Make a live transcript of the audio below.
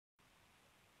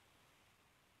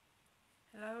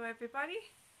Hello everybody,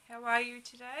 how are you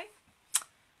today?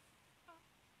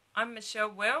 I'm Michelle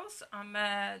Wells. I'm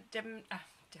a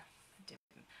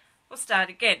We'll start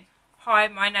again. Hi,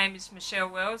 my name is Michelle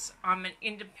Wells. I'm an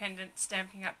independent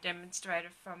Stampin' Up demonstrator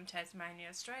from Tasmania,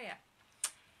 Australia.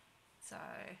 So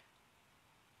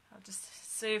I'll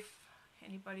just see if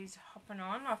anybody's hopping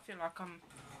on. I feel like I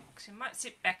might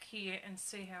sit back here and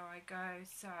see how I go.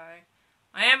 So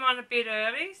I am on a bit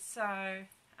early, so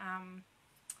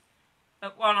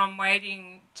but while I'm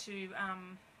waiting to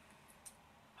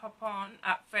hop on,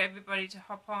 for everybody to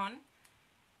hop on,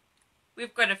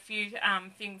 we've got a few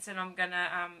things that I'm going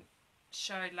to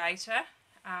show later,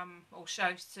 or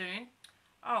show soon.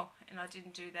 Oh, and I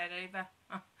didn't do that either.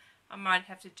 I might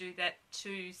have to do that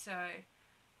too, so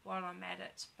while I'm at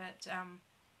it, but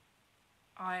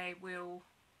I will,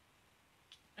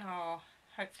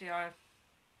 hopefully I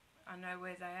know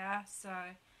where they are. So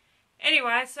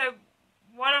anyway, so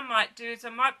what I might do is I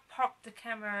might pop the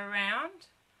camera around.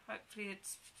 Hopefully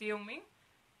it's filming.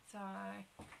 So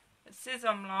it says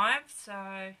I'm live,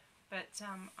 so but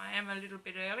I am a little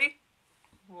bit early.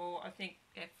 Well, I think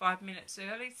 5 minutes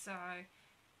early. So,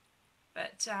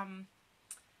 but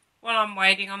while I'm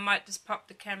waiting, I might just pop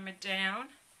the camera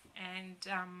down, and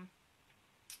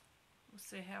we'll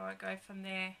see how I go from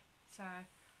there. So,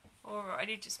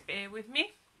 alrighty, just bear with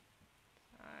me.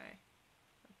 So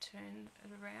I'll turn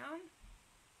it around.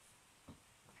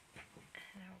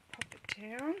 And I'll pop it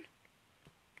down.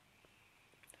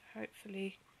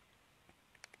 Hopefully,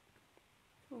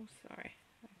 oh sorry,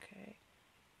 okay.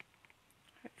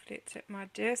 Hopefully it's at my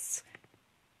desk.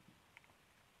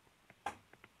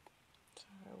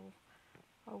 So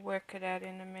I'll work it out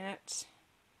in a minute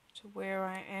to where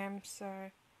I am.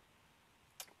 So,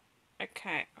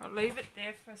 okay, I'll leave it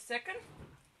there for a second.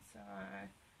 So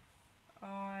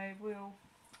I will,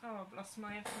 I've lost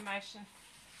my information.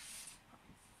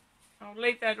 I'll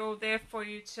leave that all there for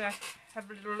you to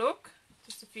have a little look.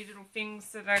 Just a few little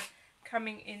things that are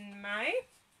coming in May.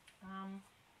 And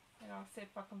I'll see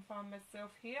if I can find myself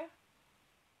here.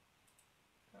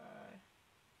 So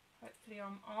hopefully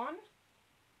I'm on.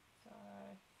 So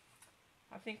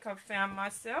I think I've found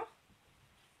myself.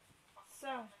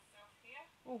 So,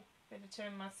 oh, better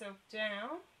turn myself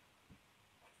down.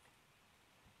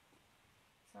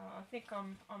 So I think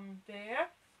I'm there.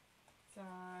 So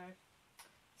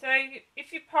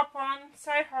if you pop on,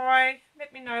 say hi,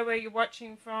 let me know where you're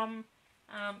watching from,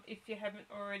 if you haven't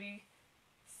already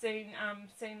seen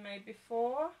me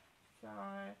before. So,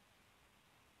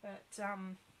 but I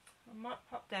might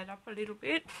pop that up a little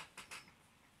bit.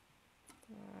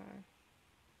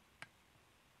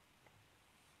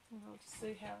 I'll just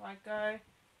see how I go.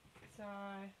 So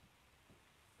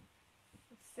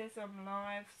it says I'm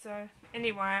live. So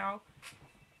anyway,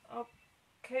 I'll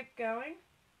keep going.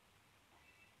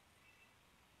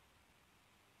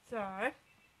 So, and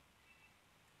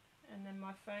then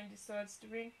my phone decides to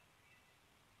ring.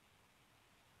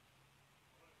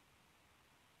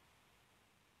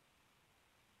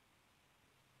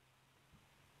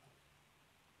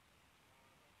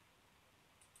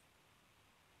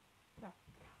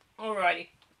 Alrighty,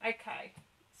 okay.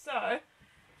 So,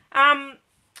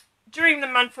 during the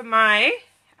month of May,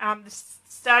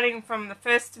 starting from the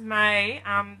 1st of May,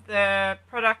 the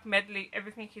product medley,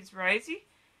 Everything is Rosie,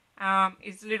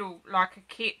 is little like a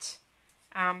kit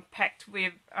packed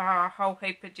with a whole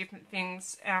heap of different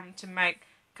things to make.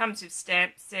 Comes with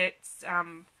stamp sets,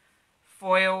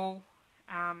 foil,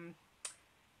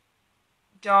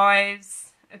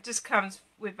 dies. It just comes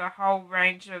with a whole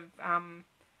range of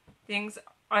things.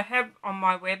 I have on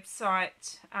my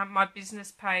website, my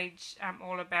business page,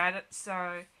 all about it.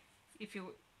 So if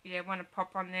you want to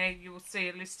pop on there, you will see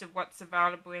a list of what's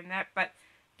available in that. But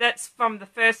that's from the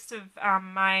 1st of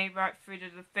May right through to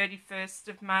the 31st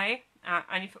of May.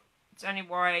 It's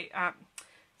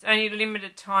only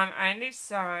limited time only,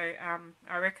 so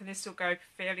I reckon this will go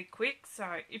fairly quick.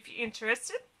 So if you're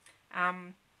interested,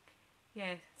 send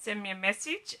me a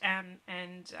message, and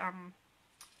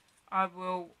I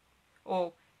will,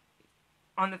 or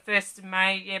on the 1st of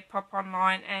May, pop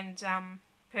online and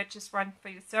purchase one for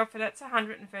yourself. And that's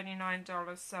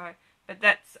 $139. So, but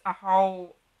that's a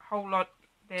whole lot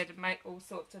there to make all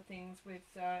sorts of things with.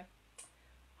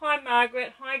 Hi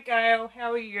Margaret, hi Gail,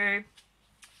 how are you?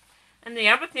 And the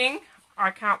other thing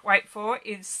I can't wait for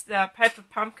is the Paper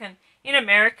Pumpkin. In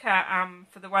America,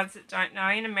 for the ones that don't know,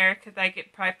 in America they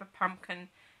get Paper Pumpkin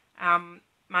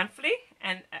monthly,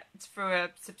 and it's for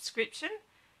a subscription.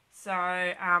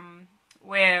 So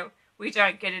where we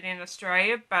don't get it in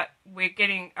Australia, but we're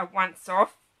getting a once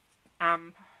off.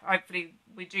 Hopefully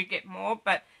we do get more,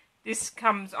 but this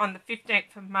comes on the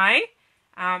 15th of May.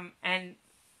 and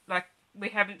like we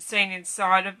haven't seen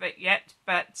inside of it yet,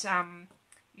 but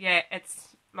yeah, it's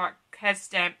like has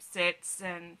stamp sets,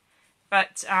 and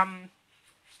but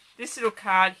this little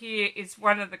card here is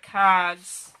one of the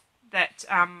cards that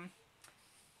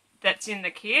that's in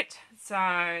the kit.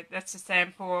 So that's a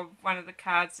sample of one of the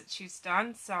cards that she's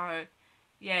done. So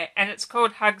yeah, and it's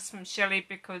called Hugs from Shelley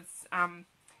because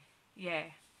yeah,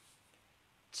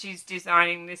 she's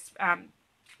designing this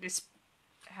this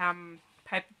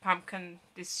paper pumpkin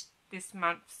this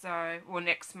month, so, or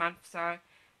next month. So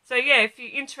yeah, if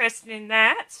you're interested in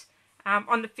that,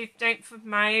 on the 15th of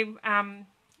May,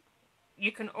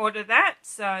 you can order that.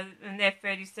 So, and they're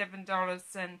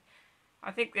 $37, and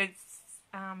I think there's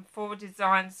 4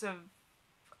 designs of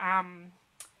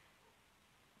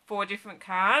 4 different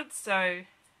cards. So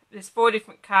there's 4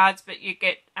 different cards, but you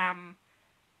get 4,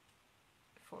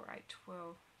 8,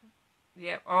 12.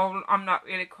 Yeah, I'm not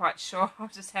really quite sure. I'll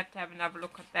just have to have another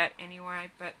look at that anyway.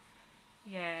 But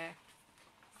yeah,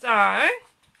 so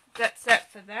that's that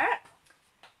for that.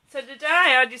 So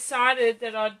today I decided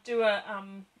that I'd do a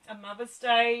Mother's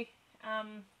Day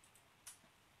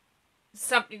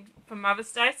something for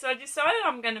Mother's Day. So I decided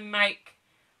I'm going to make.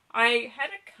 I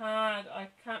had a card. I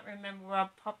can't remember where I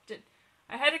popped it.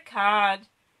 I had a card.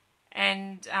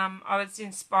 And I was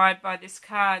inspired by this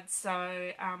card.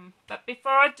 So, but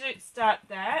before I start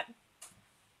that,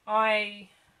 I've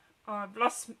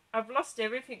lost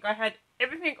everything. I had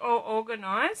everything all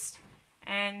organised,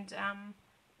 and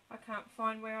I can't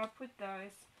find where I put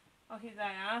those. Oh, here they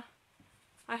are.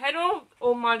 I had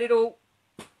all my little.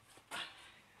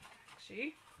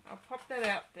 Actually, I'll pop that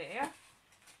out there.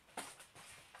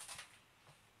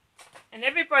 And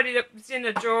everybody that was in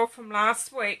the draw from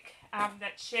last week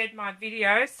that shared my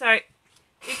video. So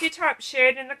if you type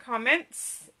shared in the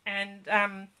comments and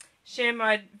share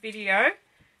my video,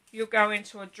 you'll go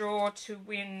into a draw to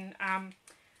win. I'm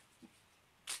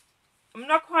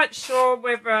not quite sure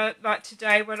whether, like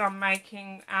today, what I'm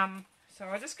making. So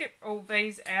I'll just get all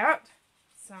these out.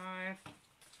 So I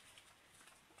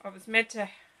was meant to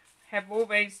have all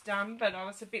these done, but I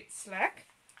was a bit slack.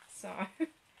 So...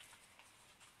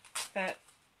 But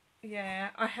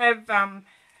yeah, I have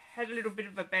had a little bit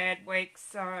of a bad week,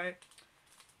 so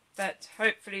but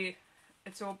hopefully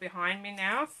it's all behind me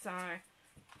now. So,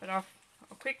 but I'll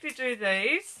quickly do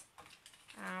these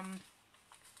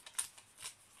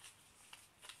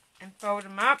and fold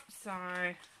them up. So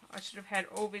I should have had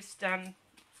all this done.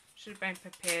 Should have been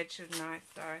prepared, shouldn't I?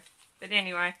 So, but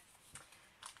anyway,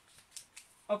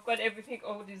 I've got everything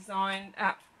all designed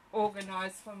up,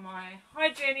 organised for my. Hi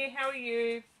Jenny, how are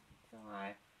you?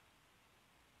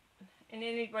 And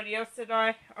anybody else that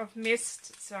I've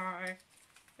missed. So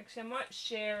actually I might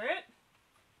share it.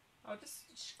 I'll just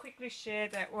quickly share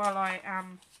that while I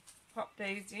pop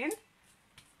these in.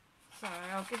 So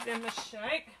I'll give them a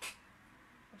shake.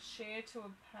 I'll share to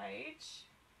a page.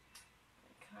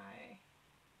 Okay.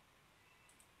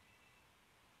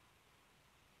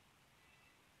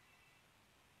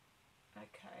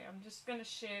 Okay, I'm just going to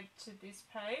share to this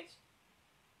page.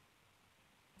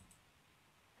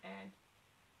 And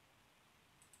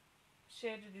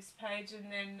share to this page,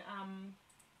 and then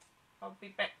I'll be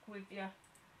back with you.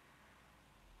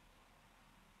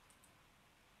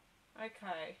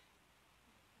 Okay,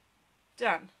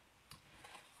 done.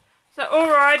 So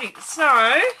alrighty,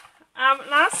 so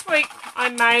last week I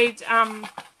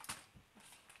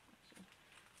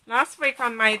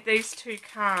made these 2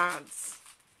 cards,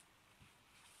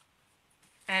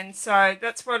 and so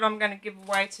that's what I'm going to give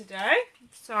away today.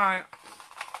 So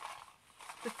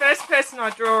the first person I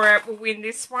draw out will win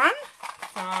this one.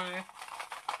 So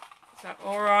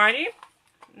alrighty.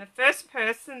 And the first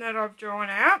person that I've drawn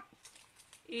out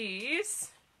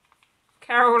is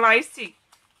Carol Lacey.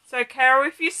 So Carol,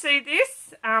 if you see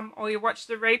this or you watch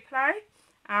the replay,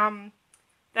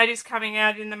 that is coming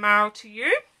out in the mail to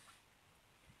you.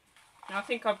 And I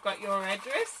think I've got your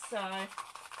address, so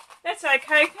that's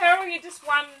okay, Carol. You just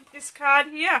won this card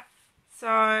here.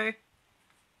 So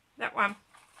that one.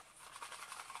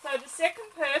 So the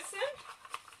second person,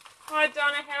 hi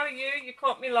Donna, how are you? You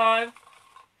caught me live.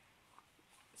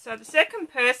 So the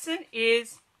second person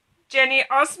is Jenny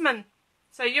Osman.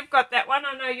 So you've got that one.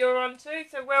 I know you're on too.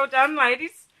 So well done,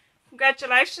 ladies.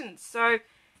 Congratulations. So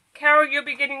Carol, you'll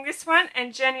be getting this one,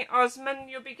 and Jenny Osman,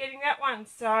 you'll be getting that one.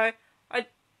 So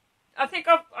I think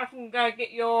I can go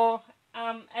get your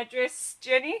address,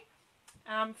 Jenny,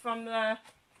 from the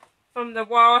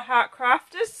Wild Heart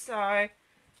Crafters.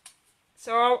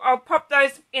 So I'll pop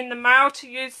those in the mail to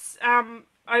use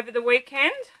over the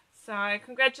weekend. So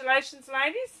congratulations,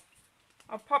 ladies.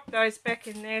 I'll pop those back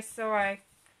in there so I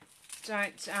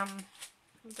don't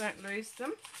don't lose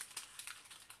them.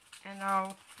 And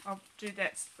I'll do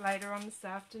that later on this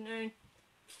afternoon.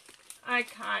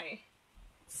 Okay.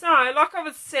 So, like I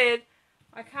was said,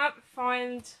 I can't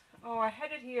find... Oh, I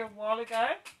had it here a while ago,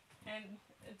 and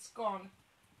it's gone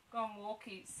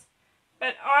walkies.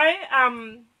 But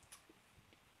I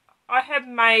have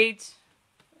made...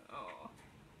 Oh,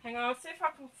 hang on, I'll see if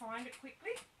I can find it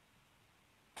quickly.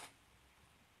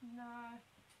 No,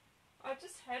 I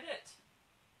just had it,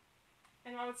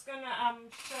 and I was going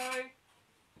to show...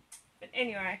 But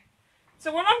anyway,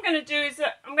 so what I'm going to do is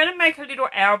that I'm going to make a little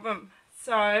album.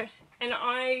 So, and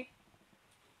I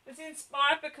was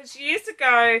inspired because years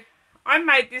ago I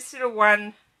made this little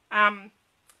one, and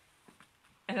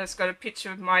it's got a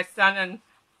picture of my son and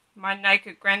my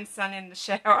naked grandson in the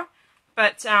shower.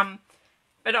 But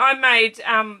I made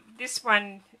this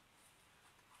one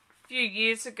a few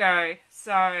years ago.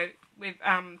 So with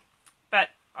but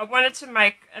I wanted to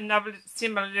make another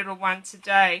similar little one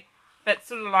today, but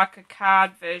sort of like a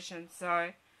card version.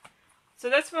 So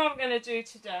that's what I'm going to do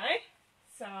today.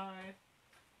 So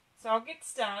I'll get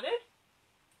started.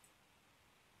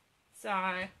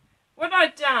 So what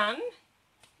I've done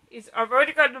is I've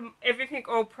already got everything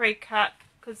all pre-cut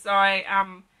because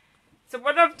so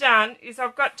what I've done is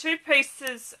I've got 2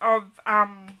 pieces of I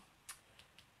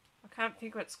can't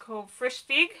think what it's called, fresh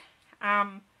fig,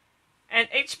 and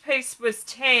each piece was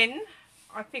 10,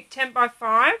 I think 10 by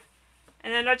 5,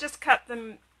 and then I just cut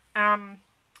them.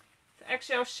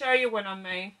 Actually, I'll show you what I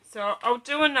mean. So I'll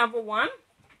do another one.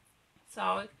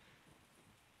 So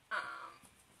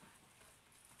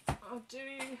I'm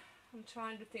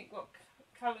trying to think what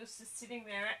colours are sitting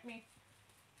there at me.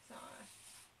 So,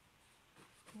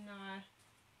 no.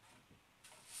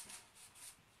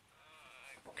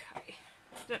 Okay.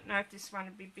 I don't know if this one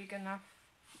would be big enough.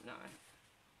 No.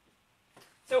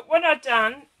 So what I've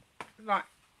done, like,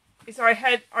 is I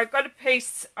got a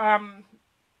piece, I've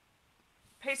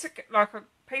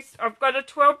got a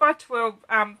 12 by 12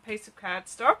 piece of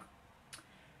cardstock,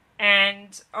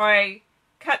 and I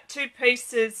cut 2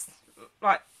 pieces,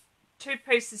 like 2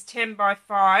 pieces 10 by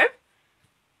 5,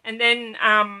 and then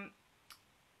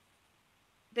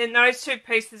those 2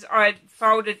 pieces I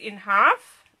folded in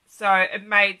half, so it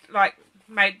made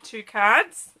 2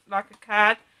 cards, like a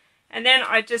card, and then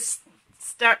I just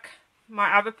stuck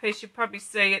my other piece. You probably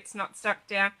see it's not stuck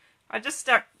down. I just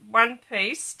stuck one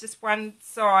piece, just one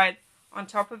side on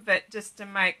top of it, just to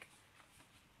make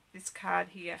this card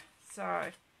here.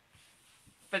 So,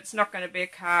 but it's not going to be a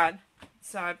card.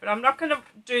 So, but I'm not going to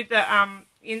do the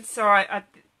inside,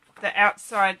 the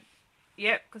outside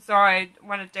yet, because I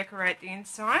want to decorate the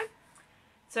inside.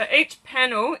 So each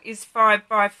panel is 5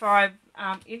 by 5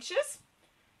 inches,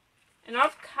 and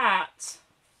I've cut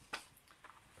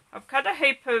a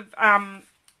heap of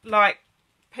like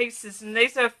pieces, and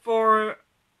these are 4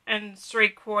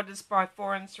 3/4 by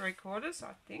 4 3/4,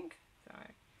 I think. So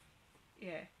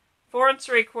yeah, 4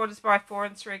 3/4 by 4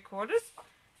 3/4.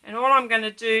 And all I'm going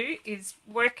to do is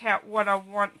work out what I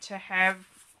want to have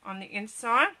on the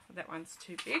inside. Oh, that one's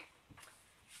too big.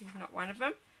 Here's not one of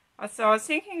them. So I was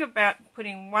thinking about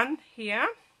putting one here,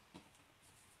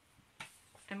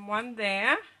 and one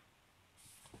there,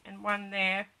 and one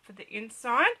there for the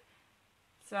inside.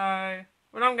 So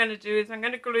what I'm going to do is I'm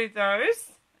going to glue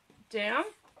those down.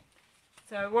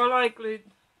 So while I glued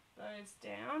those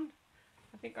down,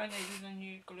 I think I needed a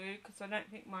new glue because I don't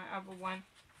think my other one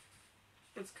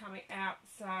was coming out.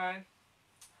 So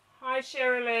hi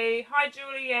Shirley, hi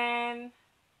Julianne,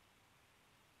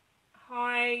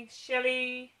 hi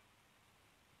Shelley,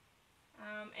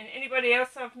 and anybody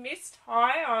else I've missed,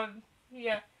 hi. I'm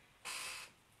here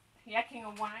yakking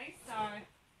away, so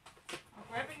I'll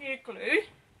grab a new glue.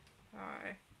 So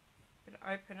I'm going to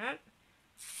open it.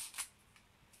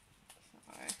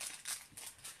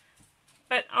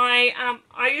 But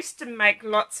I used to make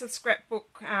lots of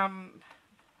scrapbook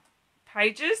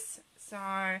pages.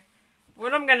 So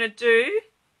what I'm going to do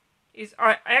is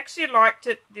I actually liked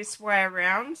it this way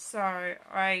around. So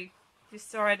I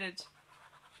decided,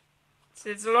 so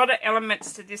there's a lot of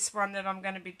elements to this one that I'm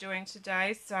going to be doing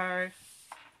today. So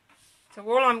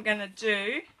all I'm going to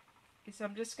do is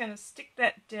I'm just going to stick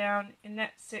that down in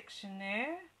that section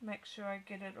there. Make sure I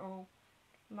get it all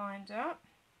lined up.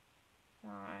 So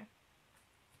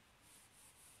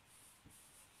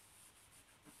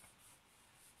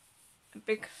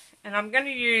and I'm going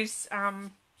to use a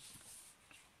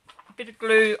bit of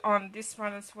glue on this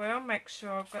one as well. Make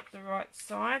sure I've got the right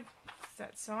side,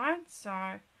 that side. So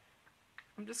I'm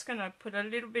just going to put a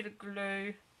little bit of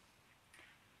glue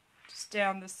just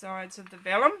down the sides of the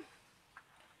vellum.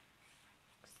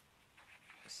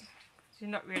 You're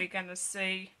not really going to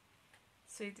see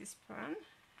see this one,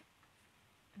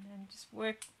 and then just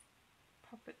pop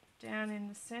it down in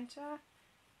the center,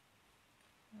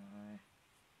 and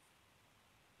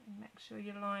make sure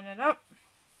you line it up.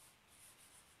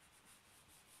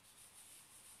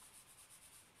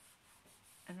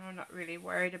 And I'm not really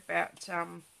worried about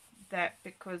that,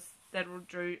 because that'll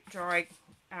dry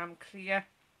clear,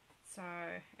 so,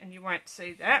 and you won't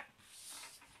see that.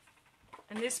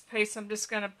 And this piece I'm just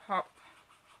going to pop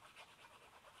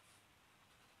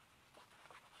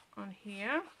on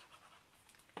here.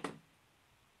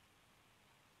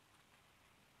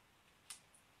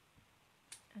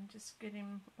 And just get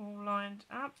him all lined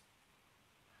up.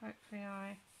 Hopefully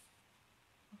I've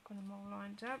got them all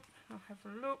lined up. I'll have a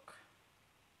look.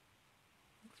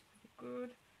 Looks pretty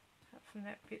good. Apart from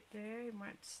that bit there, it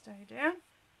won't stay down.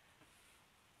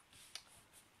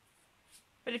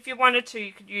 But if you wanted to,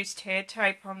 you could use tear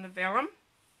tape on the vellum.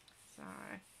 So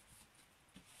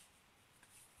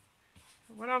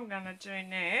what I'm going to do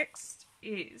next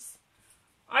is,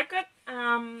 I got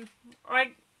I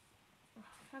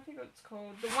think what it's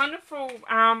called, the Wonderful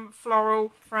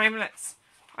Floral Framelits.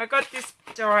 I got this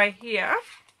die here,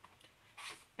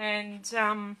 and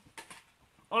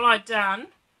all I done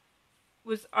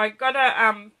was I got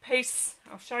a piece.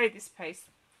 I'll show you this piece.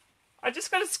 I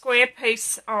just got a square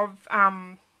piece of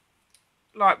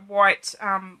like white,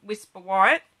 Whisper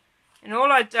White, and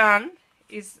all I done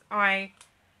is I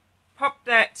popped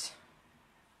that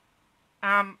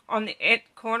on the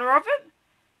corner of it.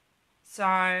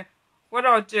 So what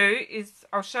I'll do is,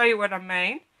 I'll show you what I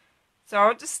mean. So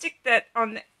I'll just stick that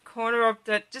on the corner of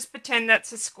the, just pretend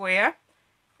that's a square,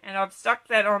 and I've stuck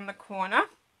that on the corner,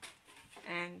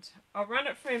 and I'll run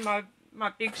it through my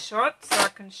Big Shot so I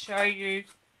can show you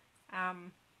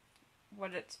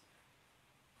what I've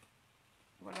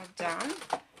done.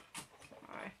 So,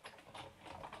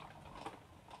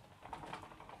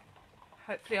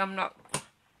 hopefully I'll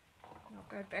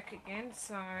go back again.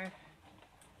 So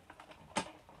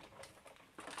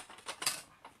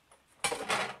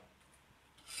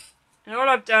and all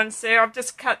I've done, see, I've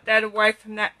just cut that away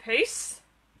from that piece.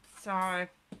 So,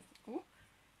 ooh,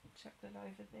 chuck that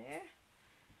over there.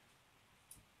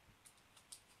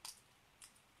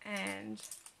 And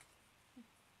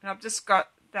I've just got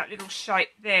that little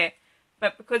shape there.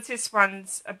 But because this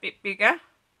one's a bit bigger,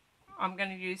 I'm going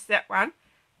to use that one.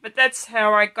 But that's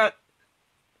how I got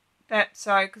that.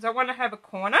 So, because I want to have a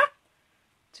corner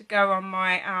to go on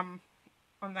my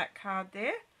on that card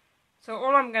there. So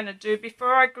all I'm going to do,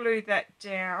 before I glue that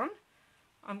down,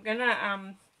 I'm going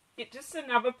to get just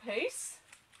another piece.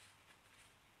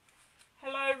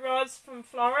 Hello, Roz from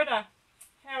Florida.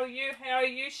 How are you? How are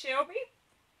you, Shelby?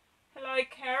 Hello,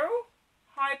 Carol.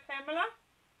 Hi, Pamela.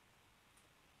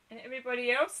 And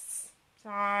everybody else.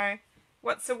 So,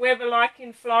 what's the weather like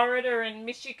in Florida and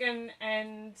Michigan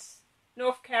and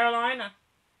North Carolina?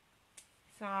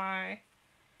 So,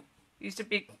 used to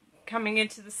be coming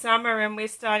into the summer, and we're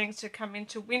starting to come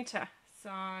into winter.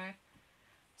 So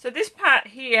this part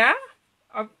here,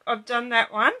 I've done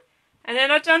that one, and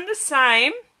then I've done the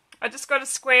same. I just got a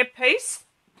square piece,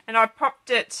 and I popped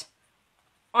it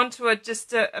onto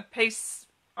just a piece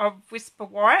of Whisper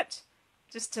White,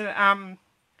 just to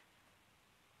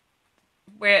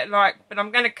where, like, but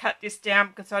I'm going to cut this down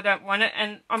because I don't want it,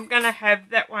 and I'm going to have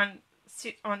that one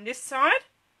sit on this side.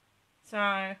 So,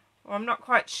 well, I'm not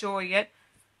quite sure yet.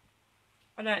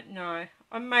 I don't know.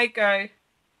 I may go,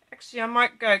 actually I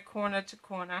might go corner to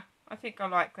corner. I think I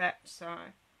like that. So,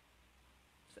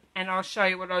 and I'll show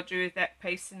you what I'll do with that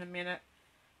piece in a minute.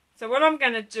 So what I'm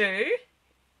going to do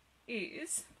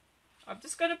is, I've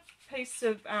just got a piece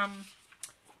of a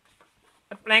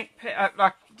blank,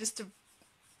 like just a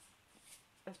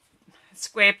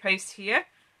square piece here.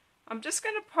 I'm just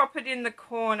going to pop it in the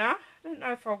corner. I don't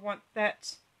know if I want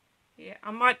that. Yeah, I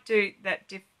might do that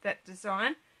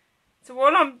design. So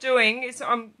what I'm doing is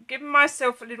I'm giving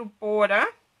myself a little border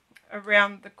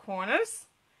around the corners,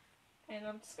 and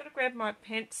I'm just going to grab my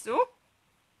pencil.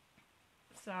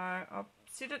 So I'll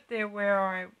sit it there where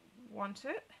I want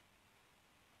it,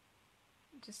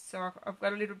 just so I've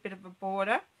got a little bit of a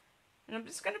border, and I'm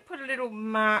just going to put a little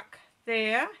mark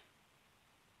there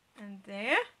and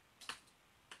there,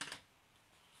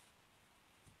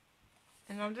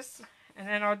 and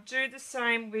then I'll do the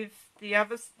same with the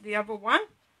other one.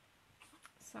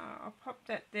 So I'll pop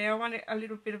that there. I want a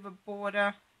little bit of a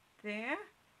border there.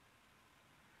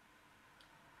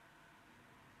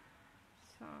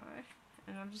 So,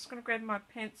 and I'm just going to grab my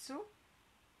pencil,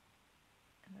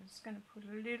 and I'm just going to put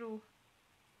a little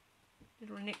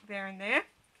nick there and there.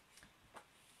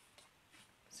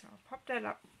 So I'll pop that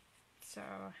up, so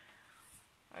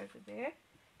over there.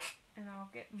 and I'll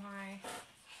get my...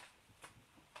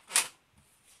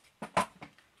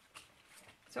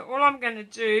 So all I'm going to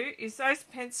do is those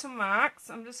pencil marks,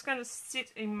 I'm just going to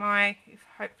sit in my, if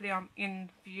hopefully I'm in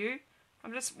view,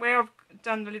 I'm just, where I've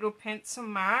done the little pencil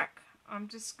mark, I'm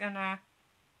just going to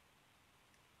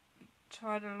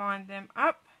try to line them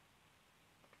up.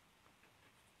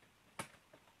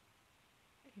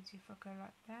 Easy if I go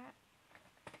like that.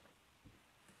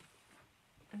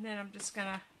 And then I'm just going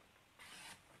to,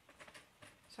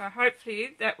 so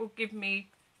hopefully that will give me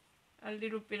a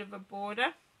little bit of a border,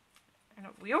 and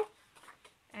it will.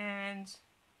 And,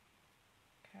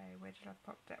 okay, where did I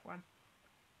pop that one?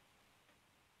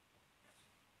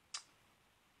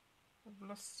 I've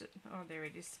lost it. Oh, there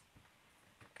it is.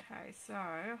 Okay, so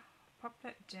pop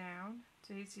that down.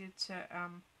 It's easier to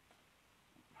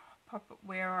pop it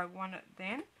where I want it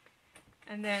then.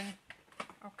 And then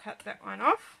I'll cut that one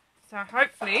off. So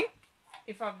hopefully,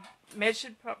 if I've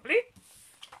measured properly,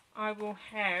 I will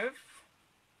have,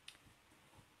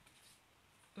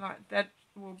 like, that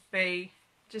will be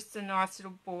just a nice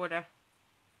little border.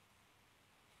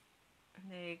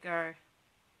 And there you go.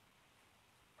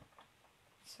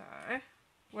 So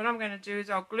what I'm going to do is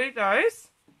I'll glue those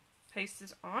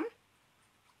pieces on.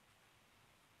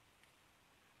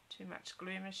 Too much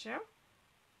glue, Michelle.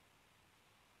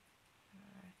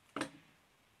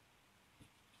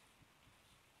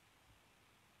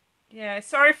 Yeah,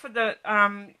 sorry for the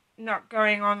not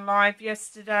going on live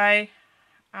yesterday.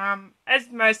 As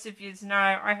most of you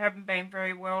know, I haven't been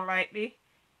very well lately,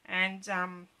 and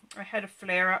I had a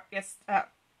flare-up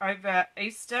over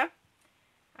Easter.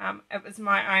 It was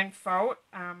my own fault.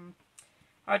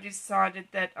 I decided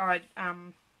that I'd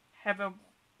have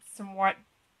some white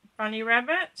bunny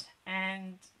rabbit,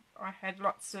 and I had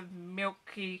lots of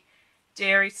milky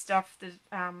dairy stuff the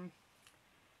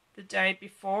day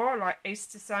before, like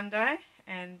Easter Sunday,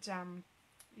 and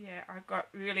yeah, I got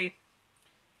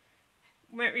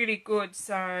went really good,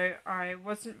 so I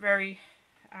wasn't very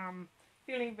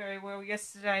feeling very well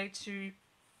yesterday to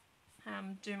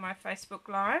do my Facebook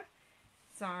Live,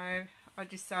 so I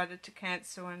decided to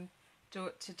cancel and do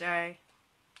it today.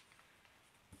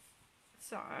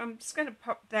 So I'm just going to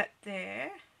pop that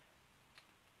there.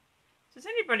 Does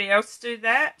anybody else do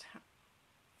that?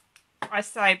 I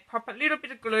say pop a little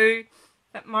bit of glue,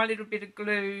 but my little bit of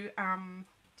glue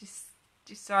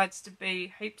decides to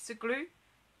be heaps of glue.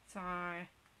 So I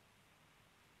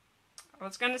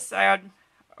was going to say I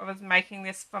was making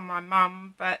this for my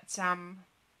mum, but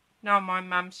no, my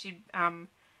mum should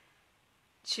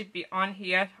be on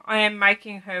here. I am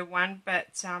making her one,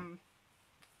 but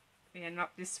yeah,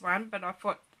 not this one, but I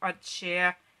thought I'd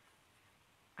share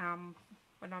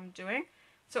what I'm doing.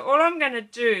 So all I'm going to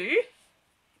do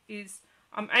is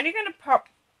I'm only going to pop,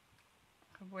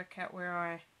 I'll work out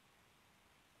where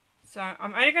so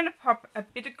I'm only going to pop a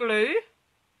bit of glue,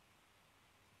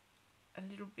 a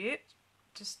little bit,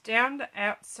 just down the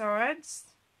outsides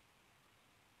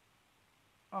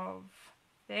of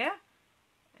there,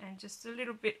 and just a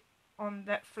little bit on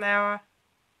that flower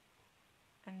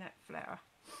and that flower.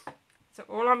 So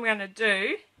all I'm going to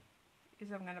do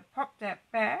is I'm going to pop that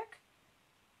back.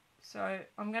 So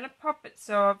I'm going to pop it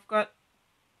so I've got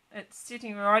it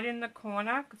sitting right in the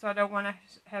corner, because I don't want to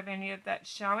have any of that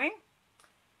showing.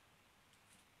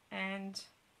 And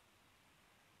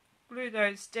glue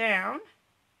those down.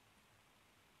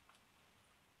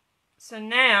 So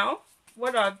now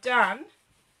what I've done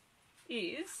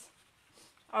is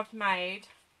I've made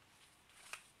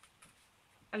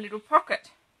a little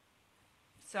pocket.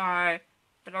 So,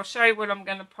 but I'll show you what I'm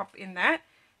going to pop in that.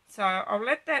 So I'll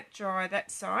let that dry, that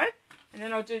side, and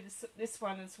then I'll do this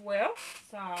one as well.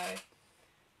 So,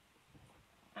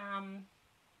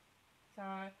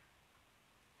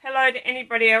 hello to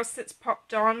anybody else that's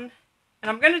popped on. And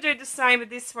I'm going to do the same with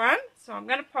this one. So I'm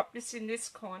going to pop this in this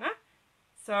corner.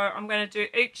 So I'm going to do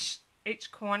each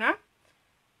corner.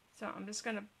 So I'm just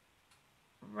going to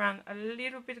run a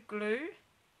little bit of glue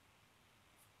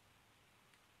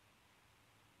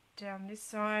down this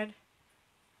side.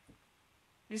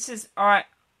 This is, I've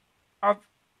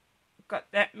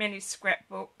got that many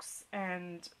scrapbooks,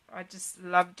 and I just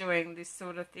love doing this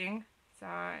sort of thing. So,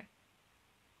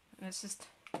 and it's just,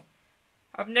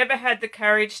 I've never had the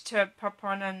courage to pop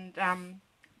on and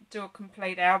do a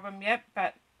complete album yet,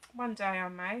 but one day I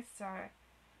may. So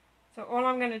all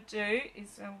I'm going to do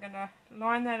is I'm going to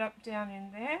line that up down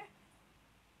in there,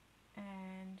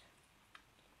 and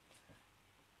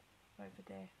over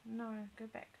there. No, go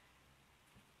back.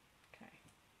 Okay.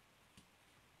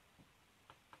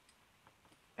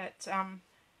 But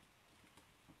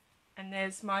and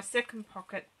there's my second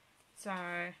pocket. So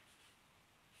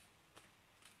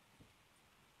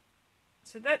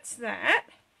So that's that.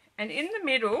 And in the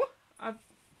middle, I'm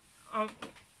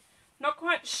not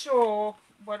quite sure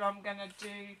what I'm going to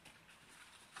do,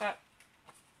 but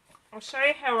I'll show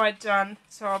you how I done.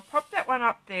 So I'll pop that one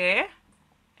up there,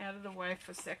 out of the way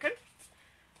for a second.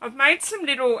 I've made some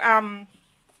little, I've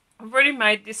already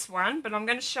made this one, but I'm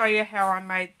going to show you how I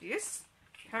made this.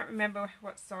 Can't remember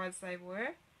what size they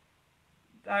were.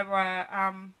 They were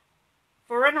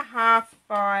 4.5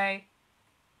 by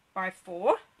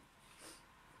 4.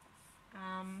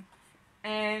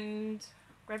 And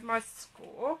grab my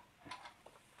score.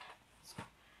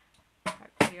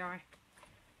 Hopefully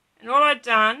and all I've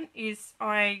done is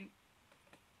I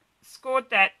scored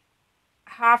that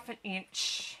 1/2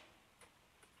 inch.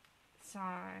 So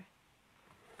I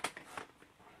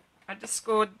just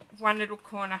scored one little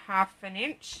corner 1/2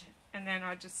 inch, and then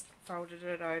I just folded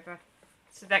it over.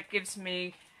 So that gives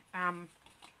me,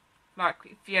 like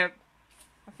if you,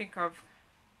 I think I've,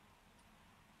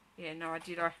 yeah, no, I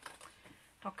did.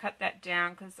 I'll cut that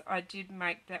down because I did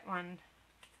make that one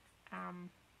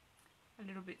a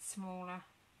little bit smaller,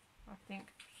 I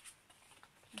think.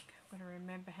 I've got to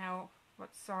remember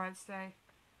what size they,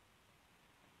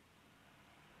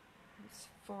 it's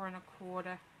 4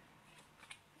 1/4.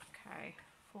 Okay,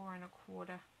 4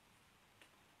 1/4.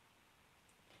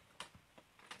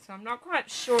 So I'm not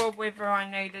quite sure whether I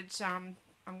needed, I'm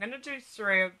going to do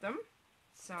 3 of them.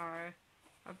 So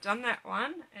I've done that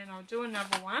one, and I'll do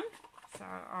another one. So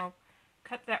I'll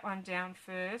cut that one down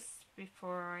first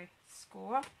before I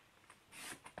score.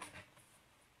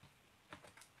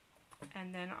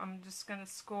 And then I'm just going to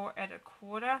score at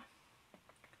 1/4.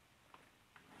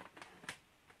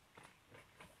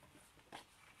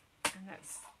 And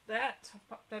that's that. I'll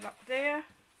pop that up there.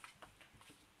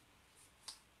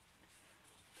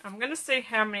 I'm going to see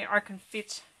how many I can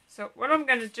fit. So what I'm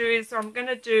going to do is I'm going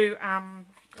to do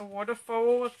a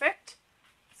waterfall effect.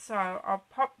 So I'll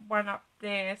pop one up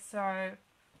there. So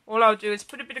all I'll do is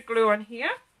put a bit of glue on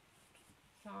here.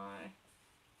 So,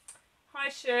 hi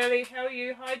Shirley, how are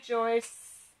you? Hi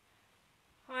Joyce.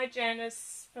 Hi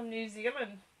Janice from New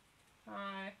Zealand.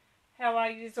 Hi, how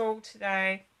are you all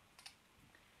today?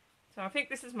 So I think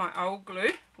this is my old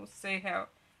glue. We'll see how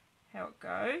it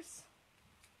goes.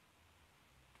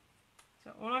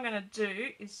 So all I'm going to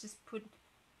do is just put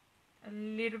a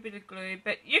little bit of glue,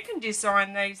 but you can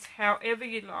design these however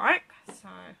you like. So,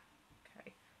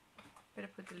 okay, better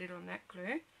put the lid on that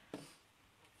glue.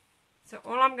 So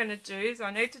all I'm going to do is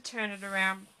I need to turn it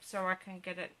around so I can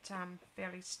get it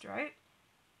fairly straight.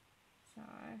 So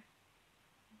I'm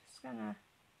just going to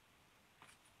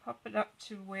pop it up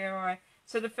to where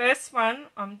so the first one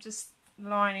I'm just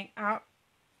lining up.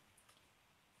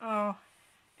 Oh,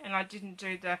 and I didn't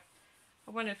do I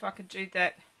wonder if I could do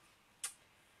that.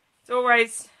 It's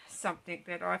always something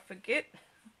that I forget.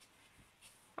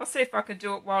 I'll see if I can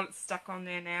do it while it's stuck on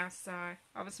there now. So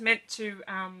I was meant to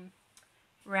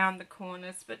round the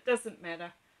corners, but it doesn't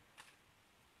matter.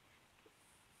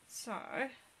 So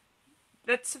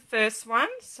that's the first one.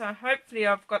 So hopefully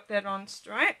I've got that on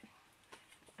straight.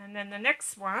 And then the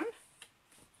next one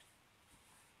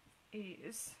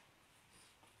is,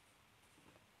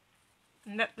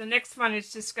 and the next one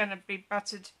is just going to be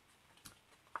buttered.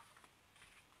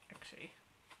 Actually,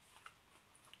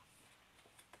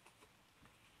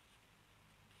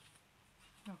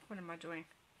 oh, what am I doing?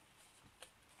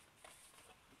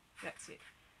 That's it.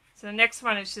 So the next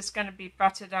one is just going to be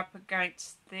buttered up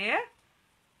against there.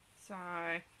 So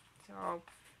I'll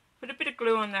put a bit of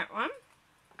glue on that one.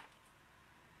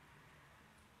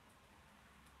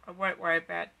 I won't worry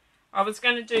about it. I was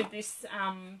going to do this,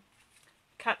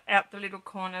 cut out the little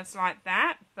corners like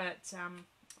that, but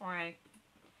I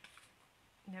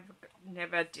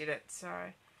never did it.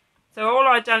 So all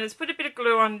I've done is put a bit of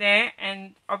glue on there,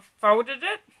 and I've folded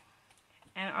it,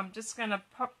 and I'm just going to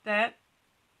pop that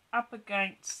up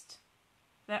against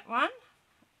that one,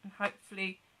 and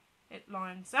hopefully it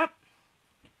lines up.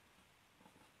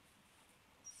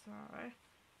 So,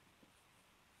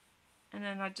 and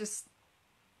then I just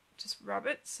rub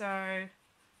it. So, and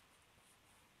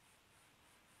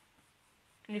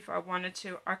if I wanted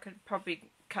to, I could probably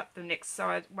cut the next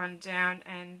side one down,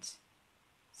 and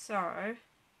so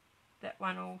that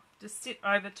one will just sit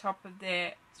over top of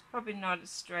there. It's probably not as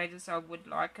straight as I would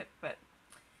like it, but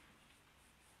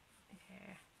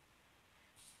yeah,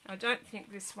 I don't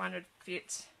think this one would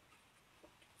fit.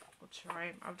 I'll try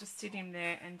him. I'll just sit him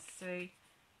there and see.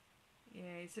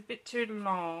 Yeah, he's a bit too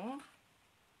long.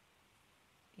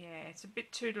 Yeah, it's a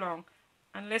bit too long,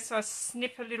 unless I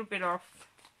snip a little bit off.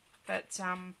 But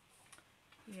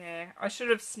yeah, I should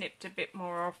have snipped a bit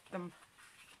more off them.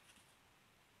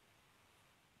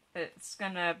 But it's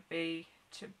gonna be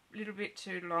little bit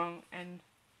too long, and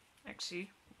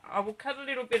actually I will cut a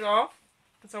little bit off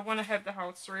because I want to have the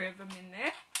whole 3 of them in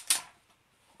there.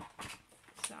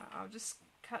 So I'll just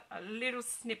cut a little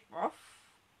snip off,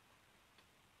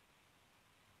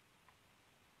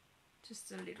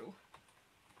 just a little.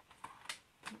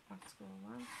 Let's go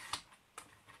one.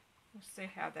 We'll see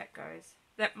how that goes.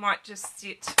 That might just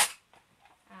sit.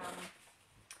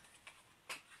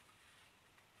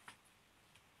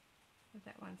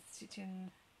 That one sit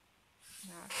in.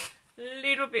 No, a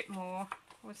little bit more.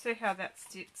 We'll see how that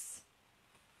sits.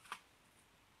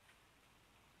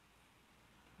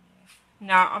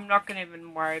 No, I'm not going to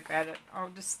even worry about it. I'll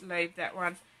just leave that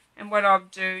one. And what I'll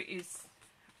do is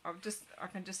I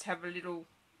can just have a little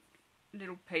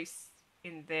piece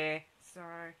in there. So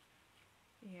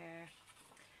yeah.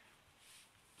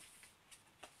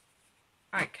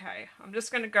 Okay, I'm just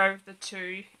going to go with the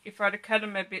 2. If I'd have cut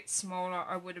them a bit smaller,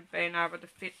 I would have been able to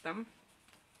fit them.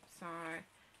 So,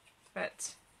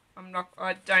 but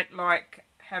I don't like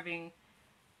having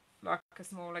like a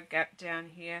smaller gap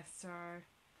down here.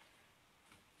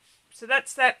 So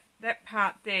that's that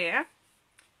part there.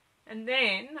 And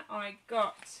then I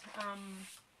got so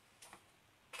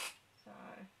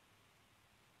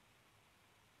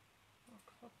I'll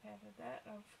pop out of that.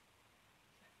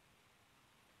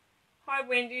 Hi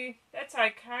Wendy, that's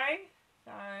okay.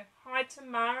 So hi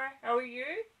Tamara, how are you?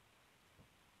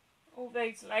 All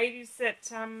these ladies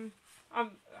that I'm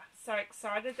so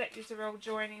excited that you're all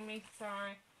joining me.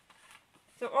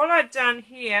 So all I've done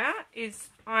here is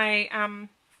I'm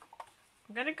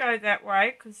going to go that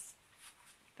way because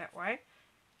that way.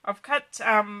 I've cut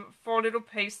 4 little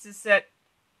pieces that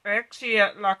are actually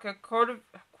like a quarter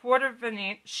of an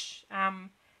inch,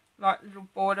 like little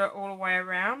border all the way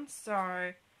around. So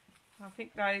I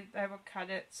think they were cut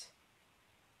at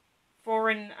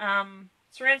 3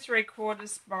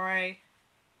 3/4 by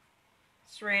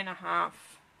 3.5.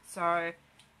 So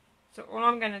all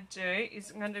I'm going to do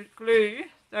is I'm going to glue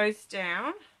those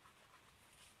down.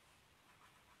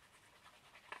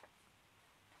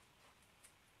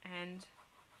 And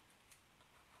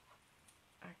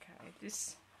okay,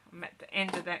 I'm at the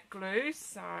end of that glue,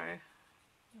 so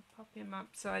I'll pop him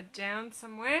upside down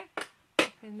somewhere,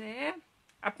 up in there,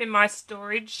 up in my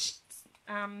storage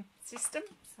system.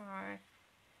 So,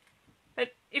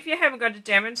 but if you haven't got a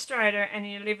demonstrator and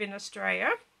you live in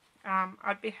Australia,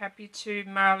 I'd be happy to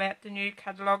mail out the new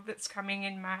catalogue that's coming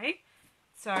in May.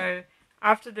 So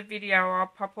after the video, I'll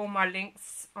pop all my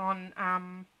links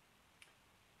on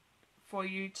for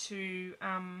you to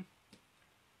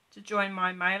join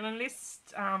my mailing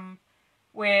list,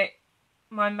 where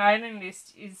my mailing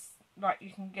list is like you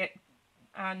can get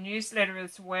a newsletter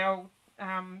as well,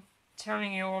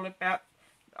 telling you all about.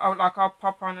 I'll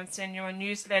pop on and send you a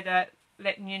newsletter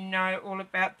letting you know all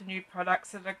about the new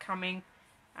products that are coming.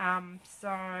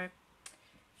 So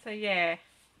yeah.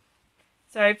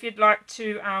 So if you'd like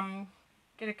to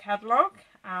get a catalogue,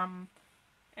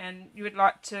 and you would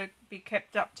like to be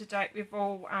kept up to date with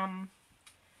all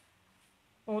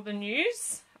the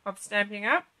news of Stampin'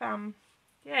 Up,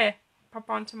 yeah, pop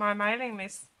onto my mailing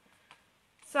list.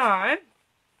 So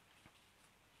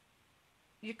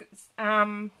you could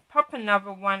pop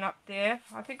another one up there.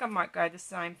 I think I might go the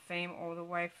same theme all the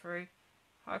way through.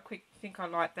 I think I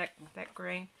like that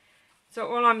green. So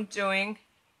all I'm doing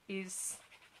is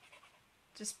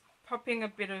just popping a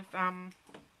bit of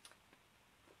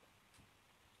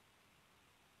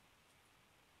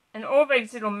and all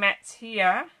these little mats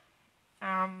here,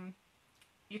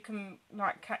 you can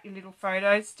like cut your little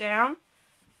photos down.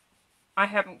 I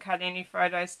haven't cut any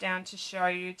photos down to show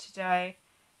you today.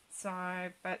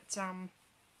 So, but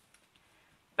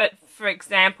for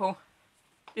example,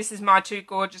 this is my 2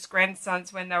 gorgeous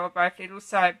grandsons when they were both little.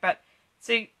 So, but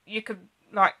see, you could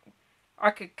like,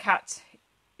 I could cut,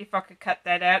 if I could cut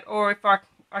that out, or if I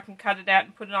can cut it out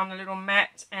and put it on a little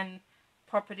mat and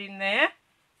pop it in there.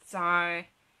 So,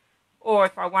 or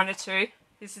if I wanted to,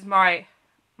 this is my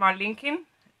Lincoln,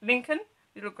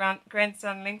 little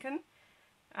grandson Lincoln.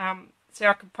 So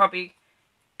I could probably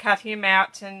cut him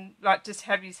out and like just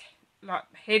have his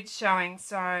like head showing.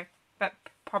 So, but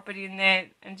pop it in there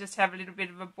and just have a little bit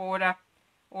of a border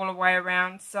all the way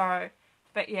around. So,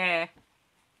 but yeah,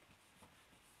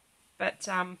 but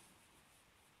I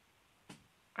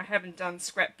haven't done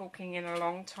scrapbooking in a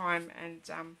long time, and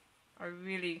I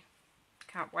really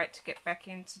can't wait to get back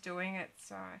into doing it.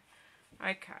 So,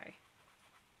 okay.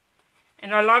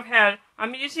 And I love how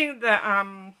I'm using the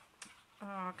oh,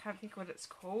 I can't think what it's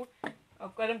called.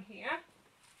 I've got them here.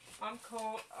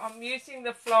 I'm using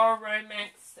the Floral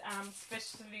Romance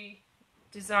Specialty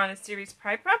Designer Series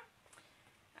paper.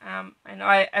 and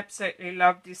I absolutely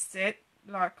love this set.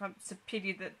 Like, it's a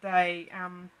pity that they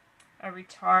are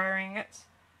retiring it.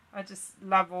 I just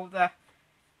love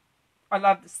I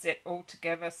love the set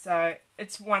altogether, so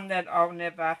it's one that I'll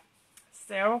never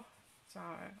sell, so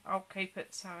I'll keep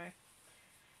it. So,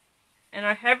 and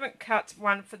I haven't cut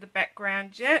one for the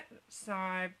background yet,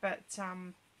 so, but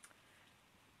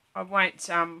I won't,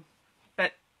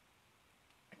 but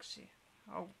actually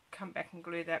I'll come back and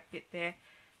glue that bit there.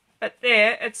 But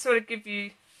there, it sort of gives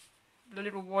you the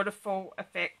little waterfall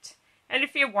effect. And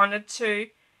if you wanted to,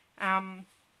 and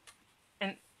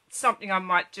something I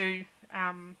might do,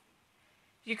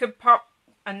 you could pop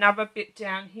another bit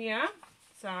down here.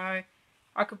 So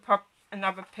I could pop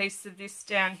another piece of this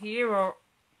down here, or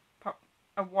pop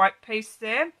a white piece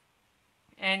there,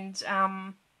 and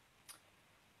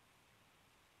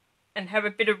have a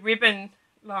bit of ribbon,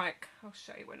 like, I'll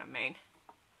show you what I mean.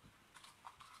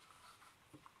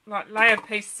 Like, lay a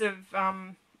piece of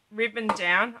ribbon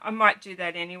down. I might do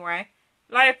that anyway.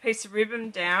 Lay a piece of ribbon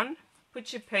down,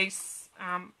 put your piece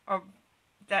of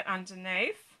that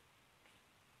underneath,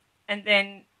 and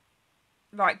then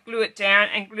like glue it down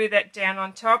and glue that down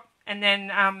on top, and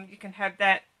then you can have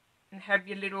that and have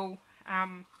your little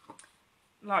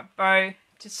like bow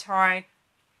to tie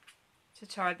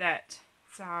that.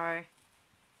 So,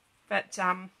 but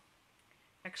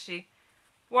actually,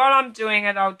 while I'm doing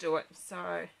it, I'll do it.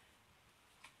 So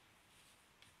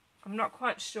I'm not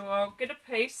quite sure. I'll get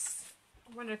a piece.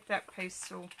 I wonder if that piece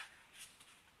will.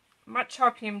 I might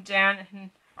chop him down,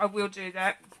 and I will do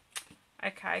that.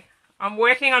 Okay, I'm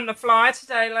working on the fly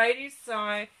today, ladies,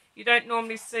 so you don't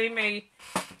normally see me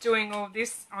doing all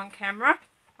this on camera.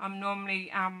 I'm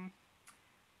normally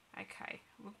okay,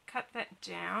 we'll cut that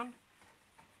down.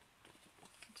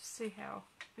 Just see how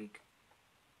big.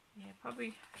 Yeah,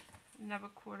 probably another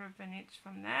 1/4 of an inch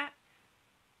from that.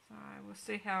 So we'll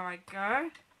see how I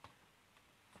go.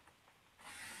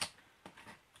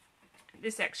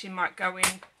 This actually might go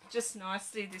in just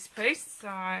nicely, this piece,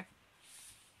 so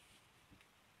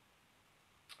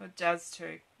it does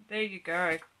too. There you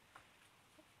go.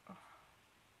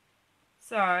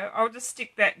 So I'll just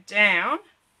stick that down,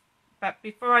 but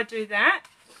before I do that,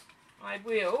 I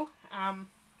will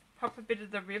pop a bit of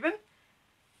the ribbon.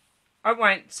 I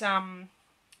won't, I'll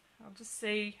just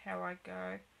see how I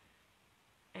go.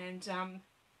 And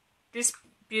this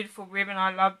beautiful ribbon,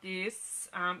 I love this.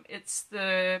 It's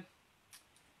the,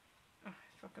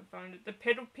 if I can find it, the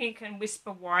Petal Pink and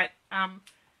Whisper White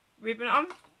ribbon.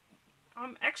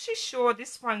 I'm actually sure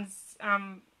this one's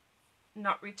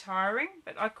not retiring,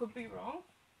 but I could be wrong.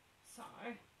 So,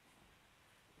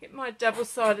 get my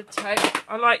double-sided tape.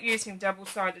 I like using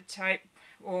double-sided tape,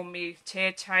 or me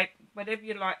tear tape, whatever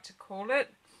you like to call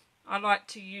it. I like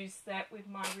to use that with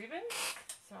my ribbon.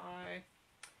 So,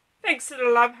 thanks to the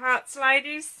love hearts,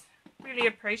 ladies. Really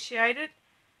appreciate it.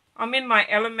 I'm in my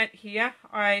element here.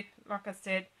 Like I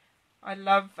said, I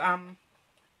love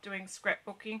doing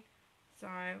scrapbooking. So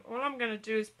all I'm going to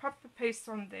do is pop the piece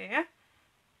on there,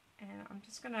 and I'm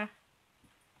just going to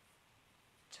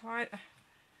tie it,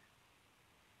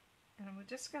 and we're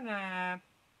just going to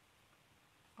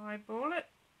eyeball it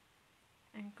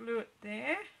and glue it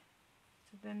there.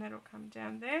 So then that'll come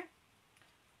down there.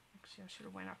 Actually, I should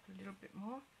have went up a little bit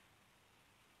more.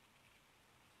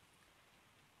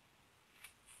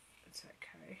 It's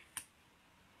okay.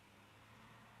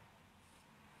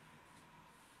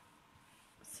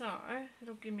 So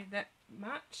it'll give me that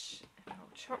much, and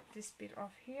I'll chop this bit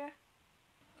off here.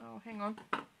 Oh, hang on.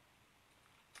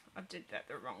 I did that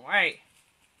the wrong way.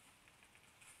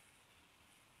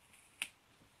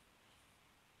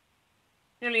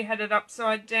 Nearly had it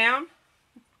upside down.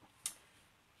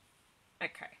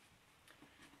 Okay.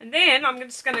 And then I'm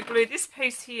just going to glue this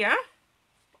piece here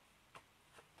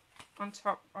on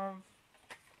top of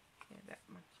that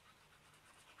one.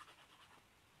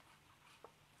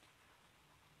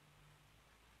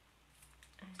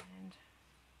 And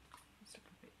just look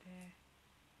a bit there.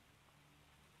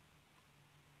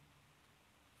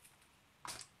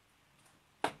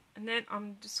 And then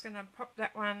I'm just going to pop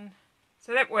that one.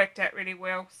 So that worked out really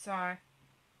well. So,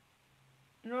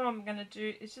 and all I'm going to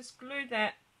do is just glue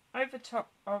that over top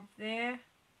of there,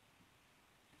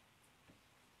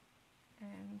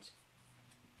 and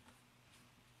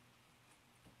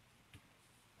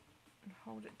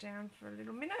hold it down for a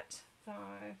little minute. So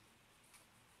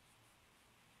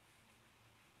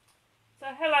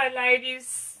hello,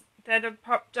 ladies that have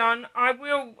popped on. I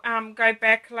will go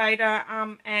back later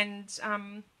and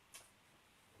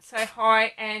say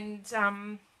hi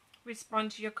and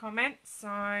respond to your comments.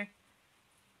 So,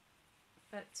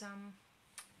 but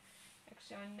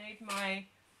actually I need my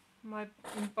my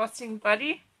embossing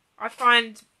buddy. I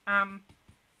find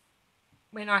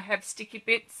when I have sticky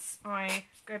bits, I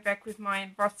go back with my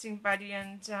embossing buddy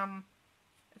and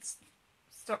it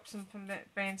stops them from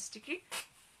being sticky.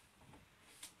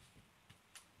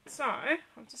 So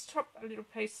I'll just chop a little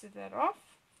piece of that off.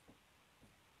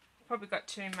 Probably got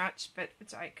too much, but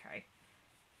it's okay.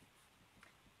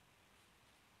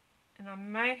 And I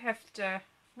may have to, I'm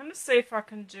going to see if I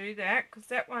can do that, because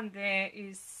that one there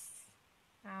is,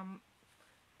 I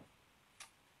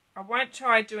won't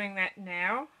try doing that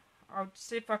now. I'll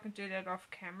see if I can do that off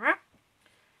camera.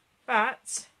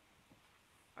 But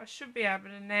I should be able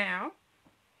to now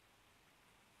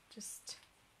just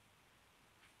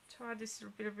tie this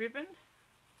little bit of ribbon.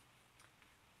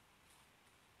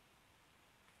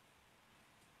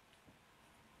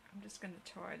 I'm just going to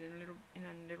tie it in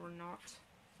a little knot.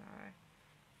 So,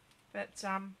 but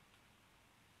I'll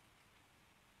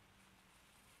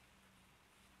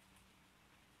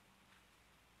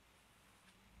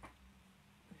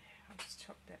just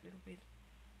chop that little bit.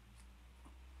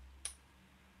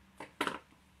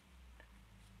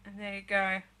 And there you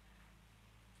go.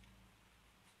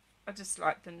 I just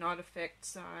like the knot effect,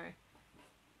 so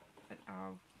but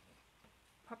I'll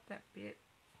pop that bit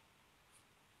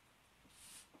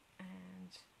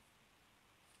and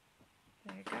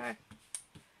there you go.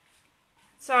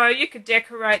 So you could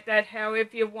decorate that however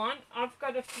you want. I've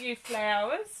got a few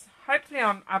flowers. Hopefully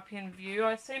I'm up in view.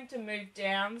 I seem to move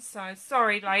down, so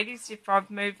sorry ladies if I've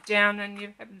moved down and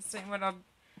you haven't seen what I've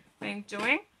been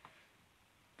doing.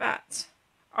 But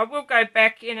I will go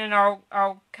back in and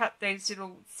I'll cut these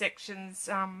little sections.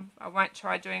 I won't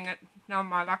try doing it. No,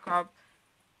 my luck, I'll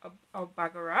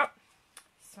bugger up.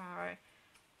 So,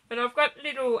 but I've got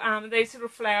little these little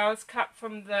flowers cut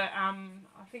from the I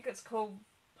think it's called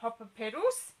Popper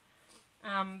Petals,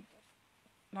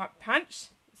 like punch.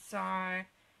 So,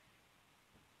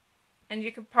 and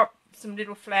you can pop some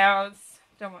little flowers.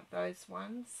 Don't want those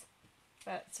ones,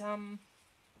 but you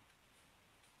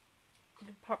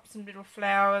can pop some little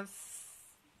flowers.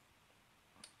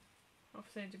 I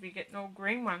seem to be getting all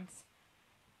green ones.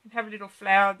 You can have a little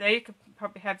flower there. You could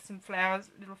probably have some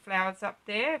flowers, little flowers up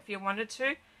there if you wanted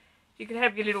to. You could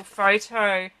have your little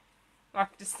photo,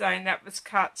 like just saying that was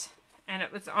cut and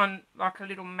it was on like a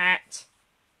little mat.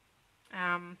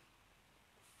 I'll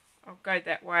go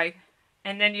that way.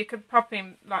 And then you could pop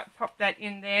that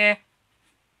in there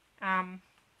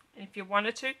if you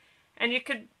wanted to. And you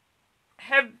could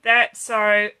have that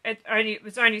so it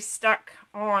was only stuck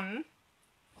on.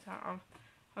 So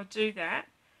I'll do that.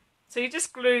 So you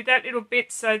just glue that little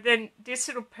bit, so then this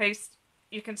little piece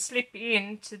you can slip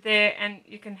into there and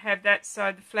you can have that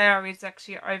so the flower is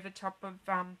actually over top of,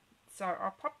 so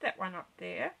I'll pop that one up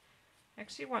there. I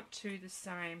actually want two the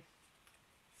same.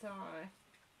 So,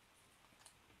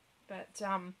 but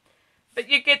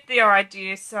you get the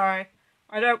idea, so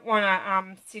I don't want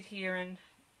to sit here and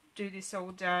do this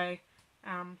all day.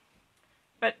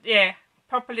 But yeah,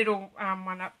 pop a little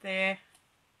one up there.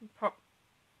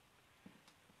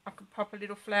 I could pop a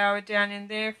little flower down in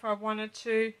there if I wanted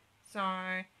to.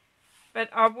 So, but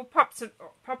I will pop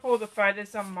all the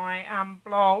photos on my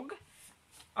blog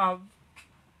of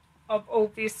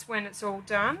all this when it's all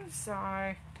done. So,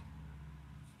 and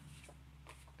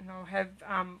I'll have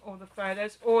all the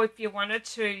photos. Or if you wanted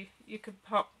to, you could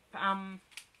pop. I'm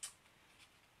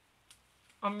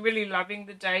really loving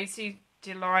the Daisy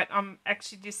Delight. I'm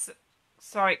actually just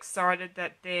so excited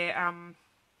that they're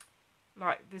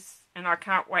like this, and I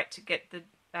can't wait to get the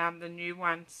new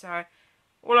one. So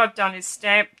all I've done is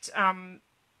stamped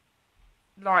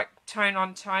like tone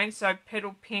on tone, so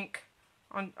petal pink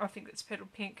on, I think it's petal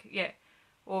pink, yeah,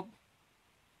 or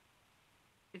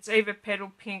it's either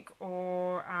petal pink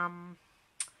or I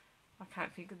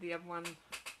can't think of the other one.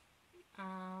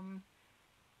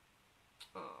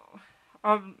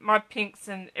 My pinks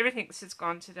and everything's just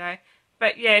gone today,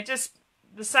 but yeah, just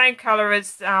the same colour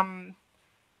as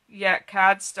yeah,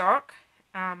 cardstock.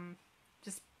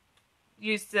 Just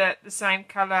use the same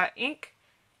colour ink,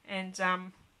 and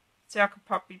so I could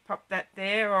probably pop that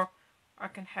there, or I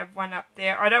can have one up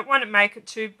there. I don't want to make it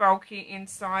too bulky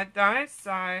inside though,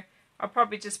 so I'll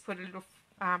probably just put a little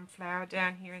flower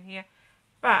down here and here.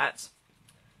 But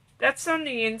that's on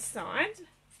the inside.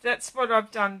 That's what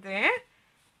I've done there.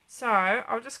 So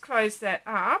I'll just close that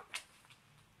up,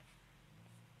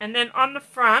 and then on the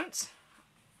front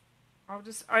I'll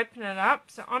just open it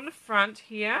up. So on the front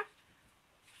here,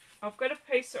 I've got a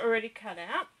piece already cut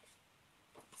out.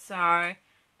 So,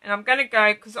 and I'm going to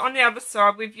go, because on the other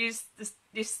side we've used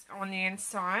this on the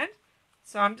inside.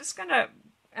 So I'm just going to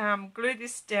glue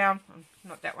this down,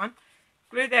 not that one,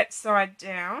 glue that side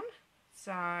down.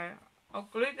 So I'll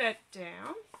glue that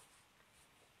down,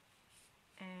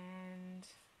 and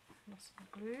lost my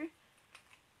glue.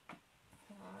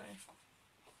 So,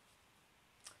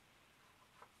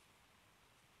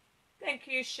 thank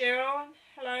you, Cheryl.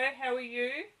 Hello, how are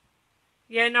you?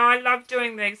 Yeah, no, I love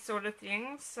doing these sort of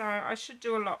things, so I should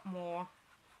do a lot more.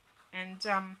 And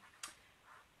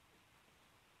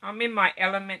I'm in my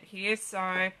element here,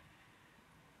 so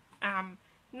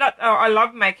I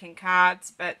love making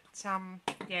cards, but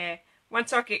yeah,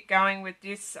 once I get going with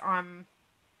this, I'm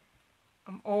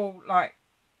all like,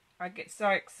 I get so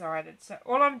excited. So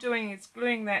all I'm doing is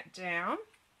gluing that down,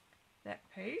 that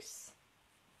piece.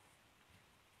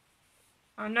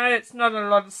 I know it's not a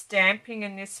lot of stamping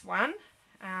in this one,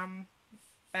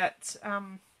 but I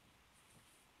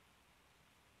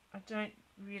don't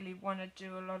really want to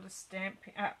do a lot of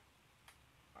stamping.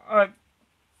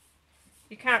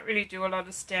 You can't really do a lot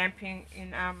of stamping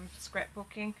in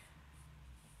scrapbooking.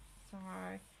 So,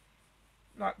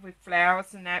 like with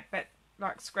flowers and that, but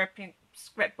like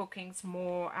scrapbooking's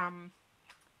more. And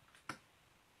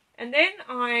then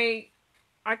I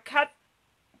cut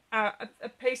a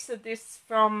piece of this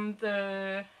from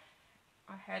the.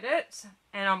 I had it,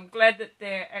 and I'm glad that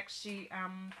they're actually.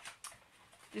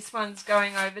 This one's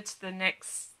going over to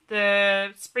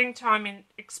the springtime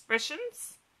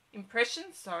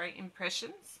impressions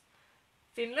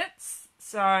finlets.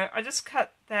 So I just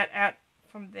cut that out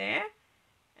from there,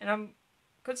 and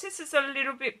because this is a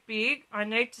little bit big, I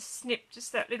need to snip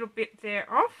just that little bit there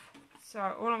off. So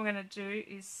all I'm going to do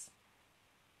is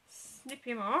snip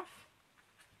him off,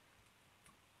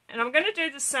 and I'm going to do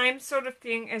the same sort of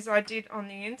thing as I did on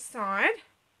the inside.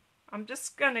 I'm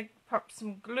just going to pop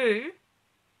some glue,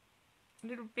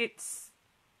 little bits,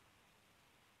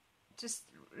 just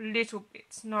little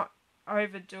bits, not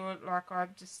overdo it like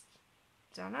I've just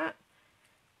done it,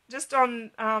 just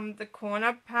on the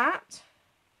corner part.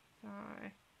 So,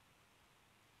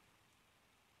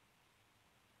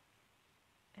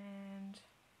 and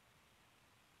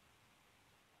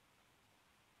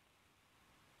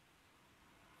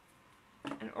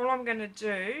all I'm going to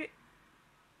do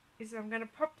is I'm going to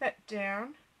pop that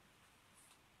down.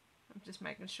 I'm just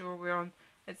making sure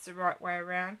it's the right way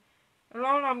around. And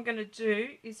all I'm going to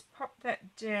do is pop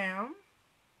that down.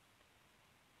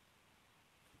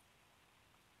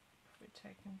 Probably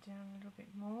take him down a little bit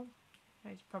more.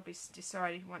 He's probably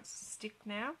decided he wants to stick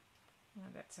now. No,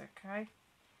 that's okay.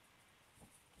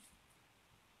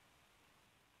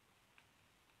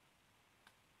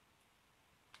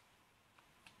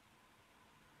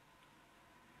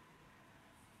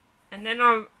 And then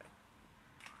I'll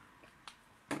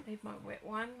leave my wet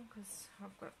one because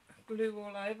I've got glue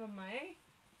all over me.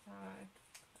 So,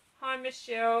 hi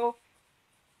Michelle.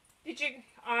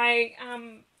 I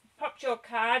popped your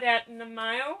card out in the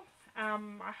mail. I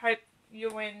hope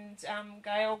you and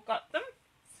Gail got them.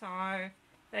 So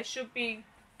they should be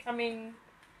coming.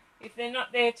 If they're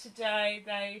not there today,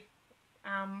 they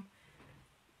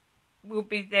will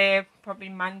be there probably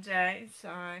Monday. So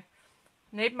I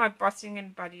need my Bossing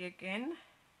and Buddy again.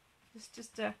 Because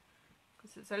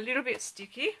it's a little bit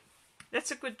sticky.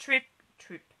 That's a good trick.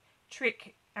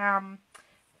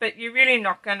 But you're really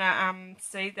not gonna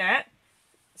see that.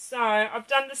 So I've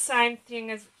done the same thing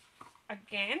as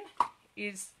again.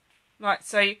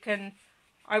 So you can.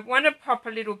 I want to pop a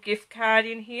little gift card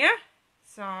in here.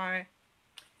 So,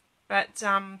 but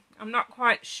I'm not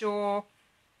quite sure.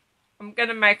 I'm going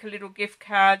to make a little gift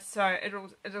card so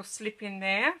it'll slip in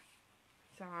there.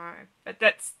 So, but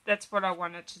that's what I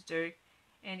wanted to do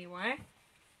anyway.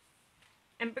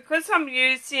 And because I'm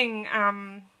using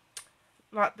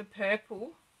like the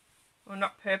purple, or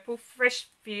not purple, fresh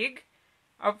fig,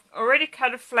 I've already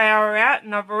cut a flower out,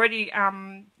 and I've already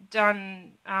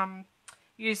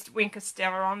used Wink of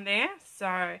Stella on there.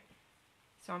 So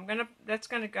that's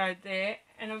gonna go there,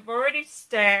 and I've already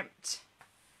stamped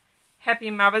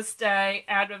Happy Mother's Day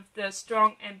out of the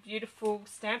Strong and Beautiful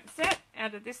stamp set,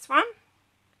 out of this one.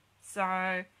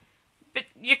 So, but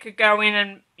you could go in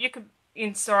and you could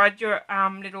inside your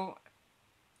little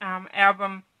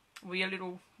album, or your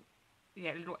little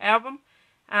album.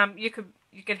 You could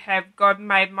have God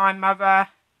made you my mother,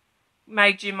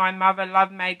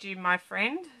 love made you my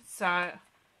friend. So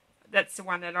that's the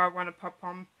one that I want to pop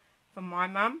on for my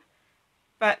mum.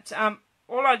 But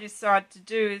all I decided to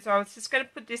do is I was just going to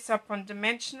put this up on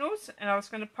dimensionals, and I was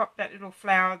going to pop that little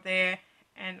flower there,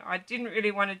 and I didn't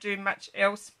really want to do much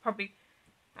else. Probably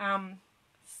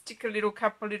stick a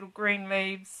couple little green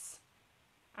leaves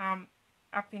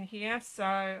up in here.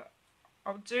 So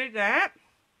I'll do that.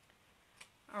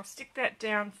 I'll stick that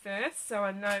down first so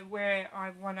I know where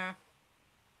I want to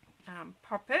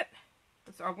pop it.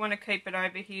 because I want to keep it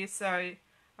over here so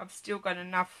I've still got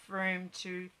enough room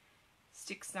to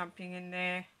stick something in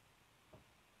there.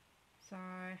 So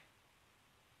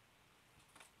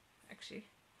actually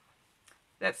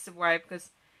that's the way, because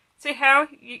see how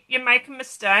you make a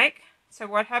mistake, so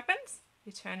what happens?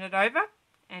 You turn it over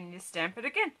and you stamp it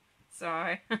again. So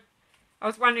I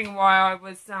was wondering why I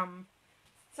was so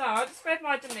I'll just grab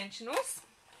my dimensionals.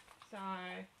 So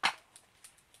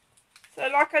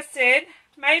like I said,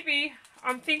 maybe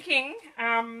I'm thinking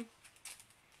for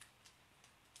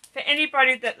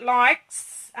anybody that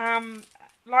likes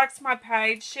my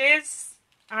page, shares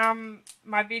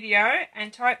my video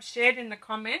and type shared in the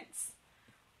comments,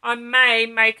 I may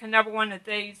make another one of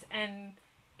these and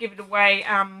give it away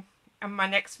on my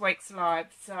next week's live.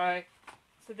 So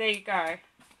there you go.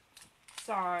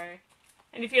 So,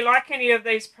 and if you like any of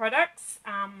these products,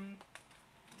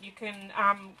 you can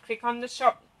click on the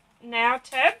shop now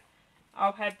tab.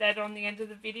 I'll have that on the end of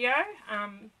the video,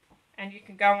 and you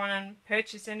can go on and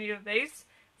purchase any of these.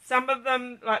 Some of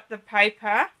them, like the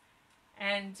paper,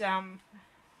 and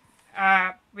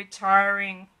are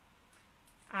retiring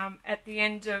at the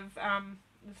end of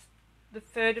the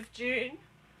 3rd of June.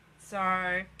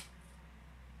 So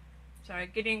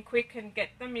get in quick and get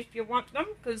them if you want them,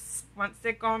 because once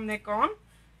they're gone, they're gone.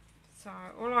 So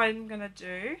all I'm going to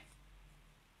do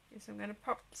is I'm going to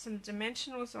pop some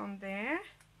dimensionals on there.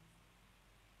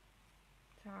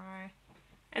 So,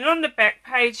 and on the back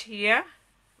page here,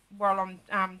 while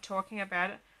I'm talking about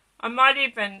it, I might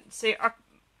even see, I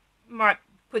might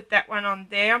put that one on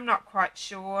there, I'm not quite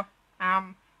sure,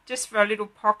 just for a little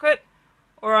pocket,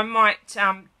 or I might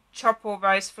chop all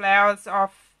those flowers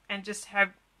off and just have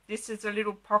this as a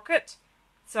little pocket,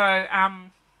 so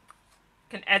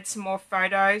can add some more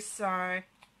photos. So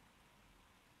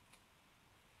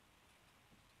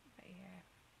yeah,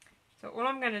 so all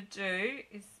I'm going to do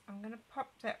is I'm going to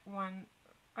pop that one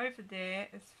over there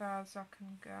as far as I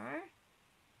can go,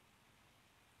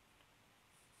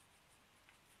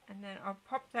 and then I'll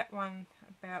pop that one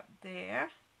about there.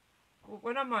 Well,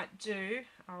 what I might do,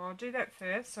 I'll do that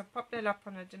first, so I'll pop that up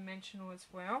on a dimensional as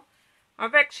well.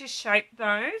 I've actually shaped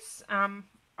those. I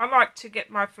like to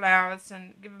get my flowers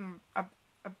and give them a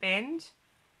bend,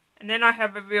 and then I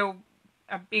have a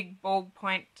big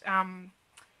ballpoint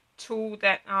tool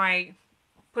that I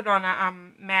put on a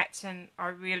mat, and I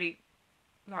really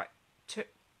like to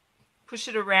push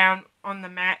it around on the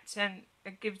mat, and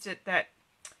it gives it that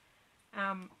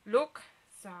look.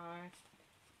 So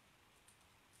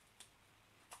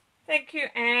thank you,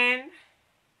 Anne.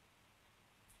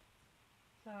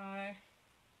 So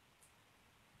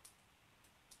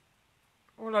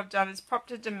all I've done is popped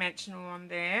a dimensional on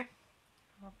there,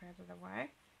 pop out of the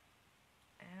way,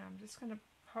 and I'm just going to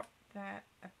pop that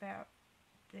about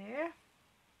there,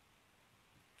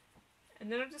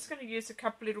 and then I'm just going to use a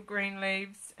couple little green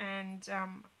leaves, and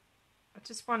I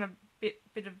just want a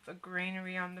bit of a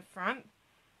greenery on the front.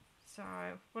 So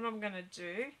what I'm going to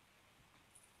do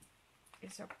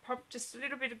is I'll pop just a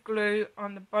little bit of glue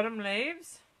on the bottom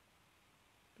leaves,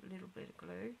 a little bit of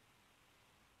glue,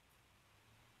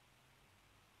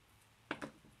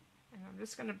 and I'm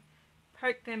just going to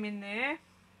poke them in there.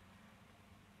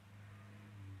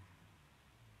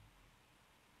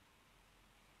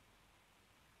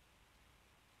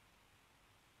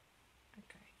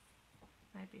 Okay,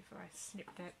 maybe if I snip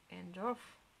that end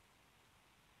off,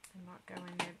 it might go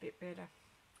in there a bit better.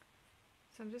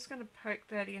 So I'm just going to poke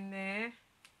that in there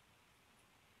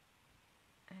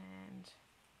and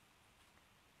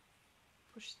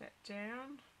push that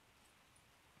down.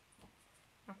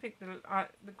 I think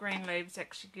the green leaves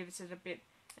actually gives it a bit,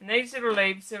 and these little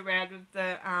leaves are out of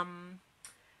the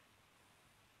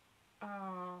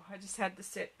oh, I just had the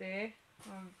set there.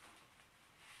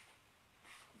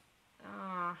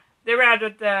 They're out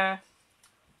of the,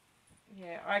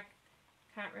 yeah, I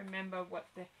can't remember what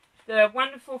the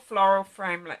Wonderful Floral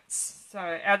Framelits.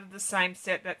 So out of the same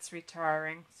set that's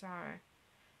retiring. So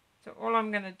all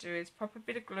I'm going to do is pop a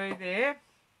bit of glue there,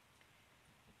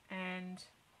 and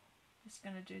just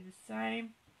going to do the same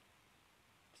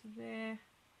to there,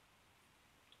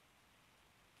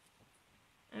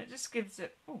 and it just gives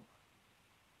it, oh,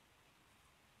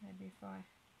 maybe if I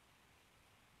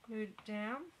glued it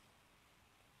down.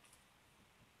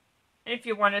 And if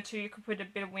you wanted to, you could put a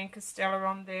bit of Wink of Stella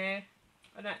on there.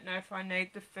 I don't know if I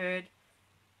need the third.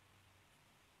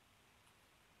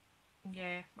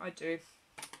 Yeah, I do.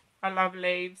 I love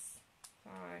leaves.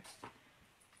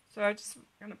 So I'm just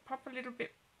going to pop a little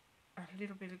bit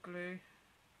of glue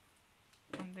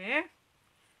on there,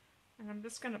 and I'm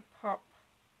just going to pop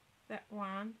that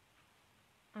one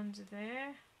under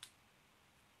there,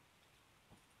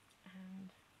 and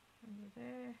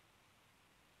there.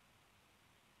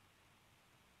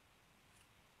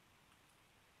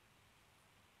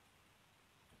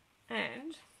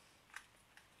 And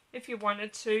if you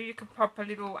wanted to, you could pop a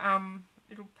little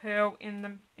little pearl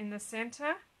in the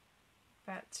center.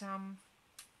 But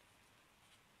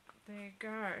there you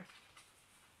go.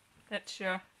 That's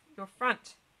your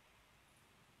front.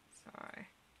 So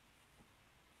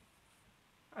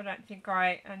I don't think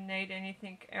I need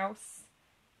anything else,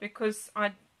 because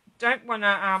I don't want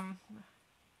to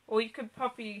or you could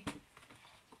probably,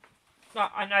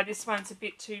 like, I know this one's a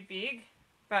bit too big,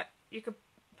 but you could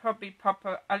probably pop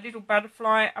a little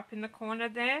butterfly up in the corner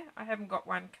there. I haven't got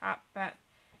one cut, but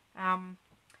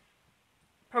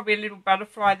probably a little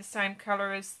butterfly the same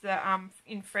colour as the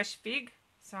in Fresh Fig.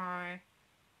 So,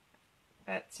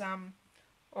 but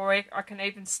or I can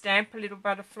even stamp a little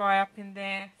butterfly up in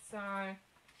there. So,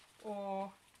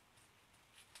 or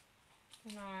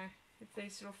you know, if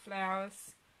these little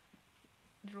flowers,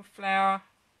 little flower.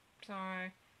 So,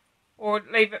 or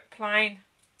leave it plain.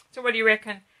 So what do you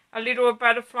reckon? A little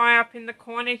butterfly up in the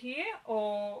corner here,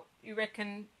 or you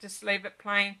reckon just leave it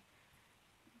plain?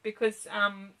 Because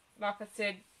like I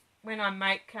said, when I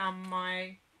make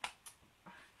my,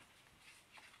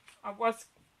 I was,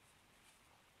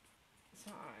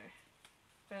 so,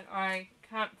 but I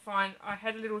can't find, I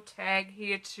had a little tag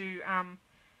here to,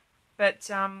 but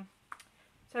so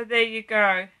there you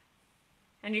go.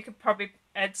 And you could probably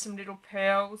add some little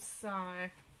pearls, so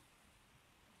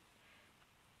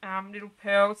little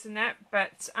pearls and that,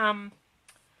 but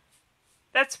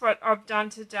that's what I've done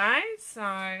today. So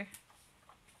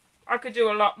I could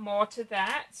do a lot more to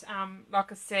that.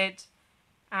 Like I said,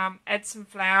 add some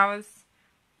flowers,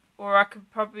 or I could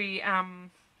probably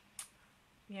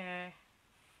yeah.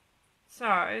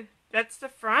 So that's the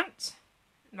front.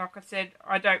 Like I said,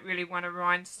 I don't really want a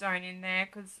rhinestone in there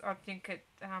because I think it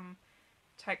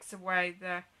takes away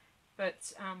the,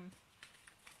 but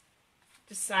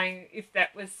just saying, if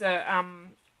that was the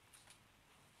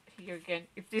here again,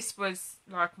 if this was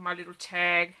like my little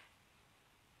tag,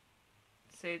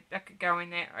 see, that could go in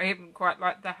there. I even quite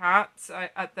like the hearts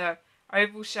at the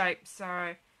oval shape,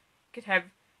 so could have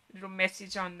a little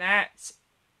message on that.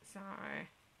 So,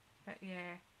 but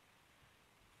yeah.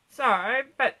 So,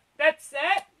 but that's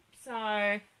that. So,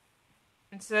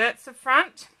 and so that's the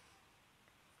front.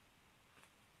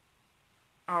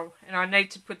 Oh, and I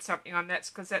need to put something on that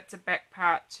because that's the back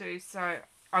part too. So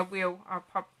I'll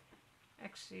pop,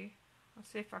 actually, I'll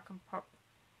see if I can pop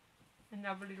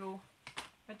another little,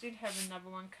 I did have another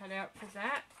one cut out for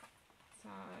that. So,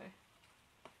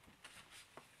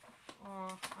 or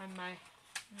I may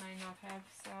not have,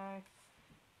 so,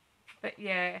 but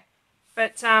yeah,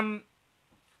 but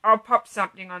I'll pop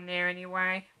something on there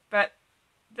anyway. But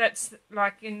that's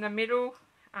like in the middle.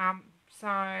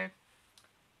 So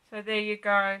there you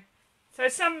go. So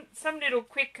some little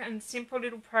quick and simple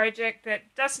little project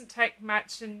that doesn't take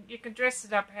much, and you can dress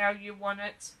it up how you want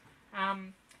it.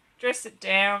 Dress it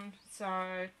down,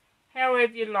 so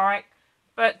however you like.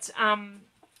 But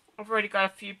I've already got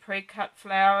a few pre-cut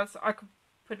flowers. I could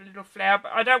put a little flower,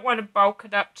 but I don't want to bulk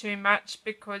it up too much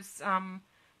because,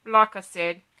 like I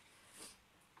said,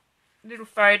 little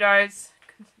photos,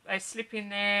 they slip in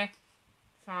there.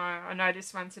 So I know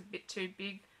this one's a bit too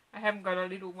big. I haven't got a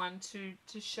little one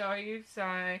to show you,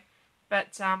 so,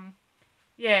 but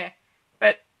yeah,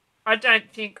 but I don't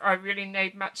think I really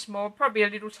need much more. Probably a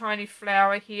little tiny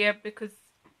flower here, because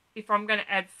if I'm going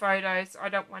to add photos, I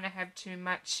don't want to have too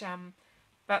much,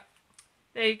 but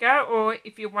there you go. Or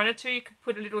if you wanted to, you could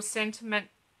put a little sentiment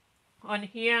on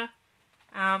here.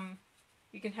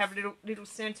 You can have a little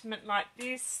sentiment like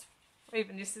this.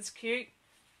 Even this is cute.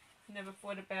 Never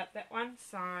thought about that one,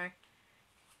 so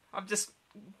I've just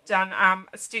done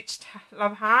a stitched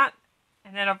love heart,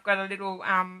 and then I've got a little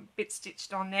bit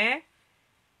stitched on there.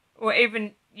 Or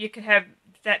even you could have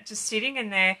that just sitting in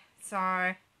there, so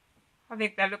I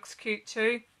think that looks cute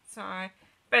too. So,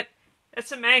 but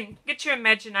that's what I mean, get your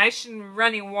imagination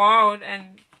running wild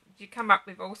and you come up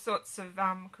with all sorts of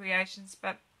creations.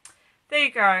 But there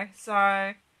you go. So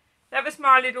that was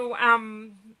my little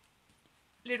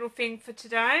little thing for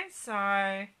today. So,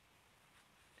 and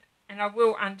I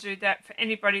will undo that for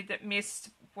anybody that missed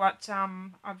what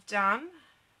I've done.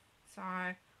 So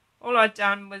all I've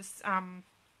done was,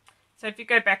 so if you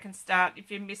go back and start, if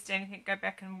you missed anything, go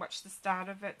back and watch the start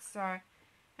of it. So,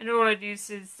 and all it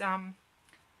is,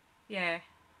 yeah,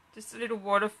 just a little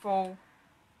waterfall.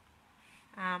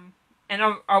 And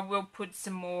I will put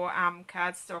some more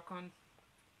cardstock on,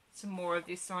 some more of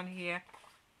this on here,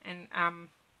 and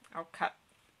I'll cut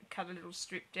a little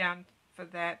strip down for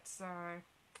that. So,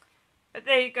 but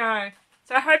there you go.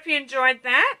 So I hope you enjoyed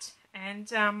that,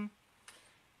 and I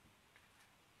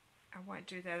won't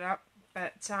do that up,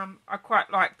 but I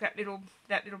quite like that little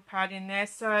part in there.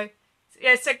 So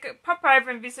yeah, so pop over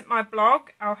and visit my blog.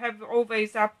 I'll have all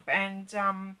these up, and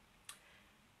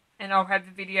I'll have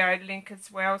the video link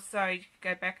as well, so you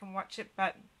can go back and watch it.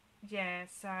 But yeah,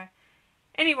 so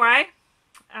anyway,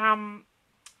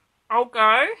 I'll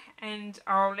go and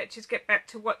I'll let you get back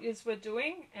to what you were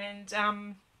doing. And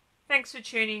thanks for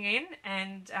tuning in.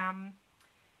 And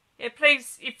yeah,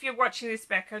 please, if you're watching this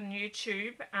back on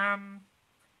YouTube,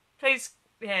 please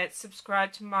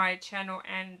subscribe to my channel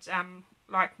and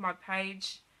like my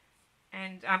page,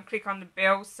 and click on the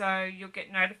bell so you'll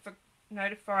get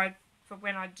notified for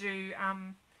when I do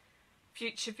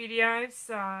future videos.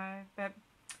 So, but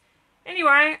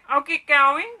anyway, I'll get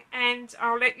going and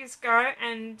I'll let you go,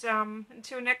 and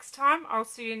until next time, I'll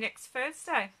see you next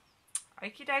Thursday.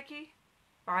 Okie dokie.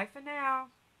 Bye for now.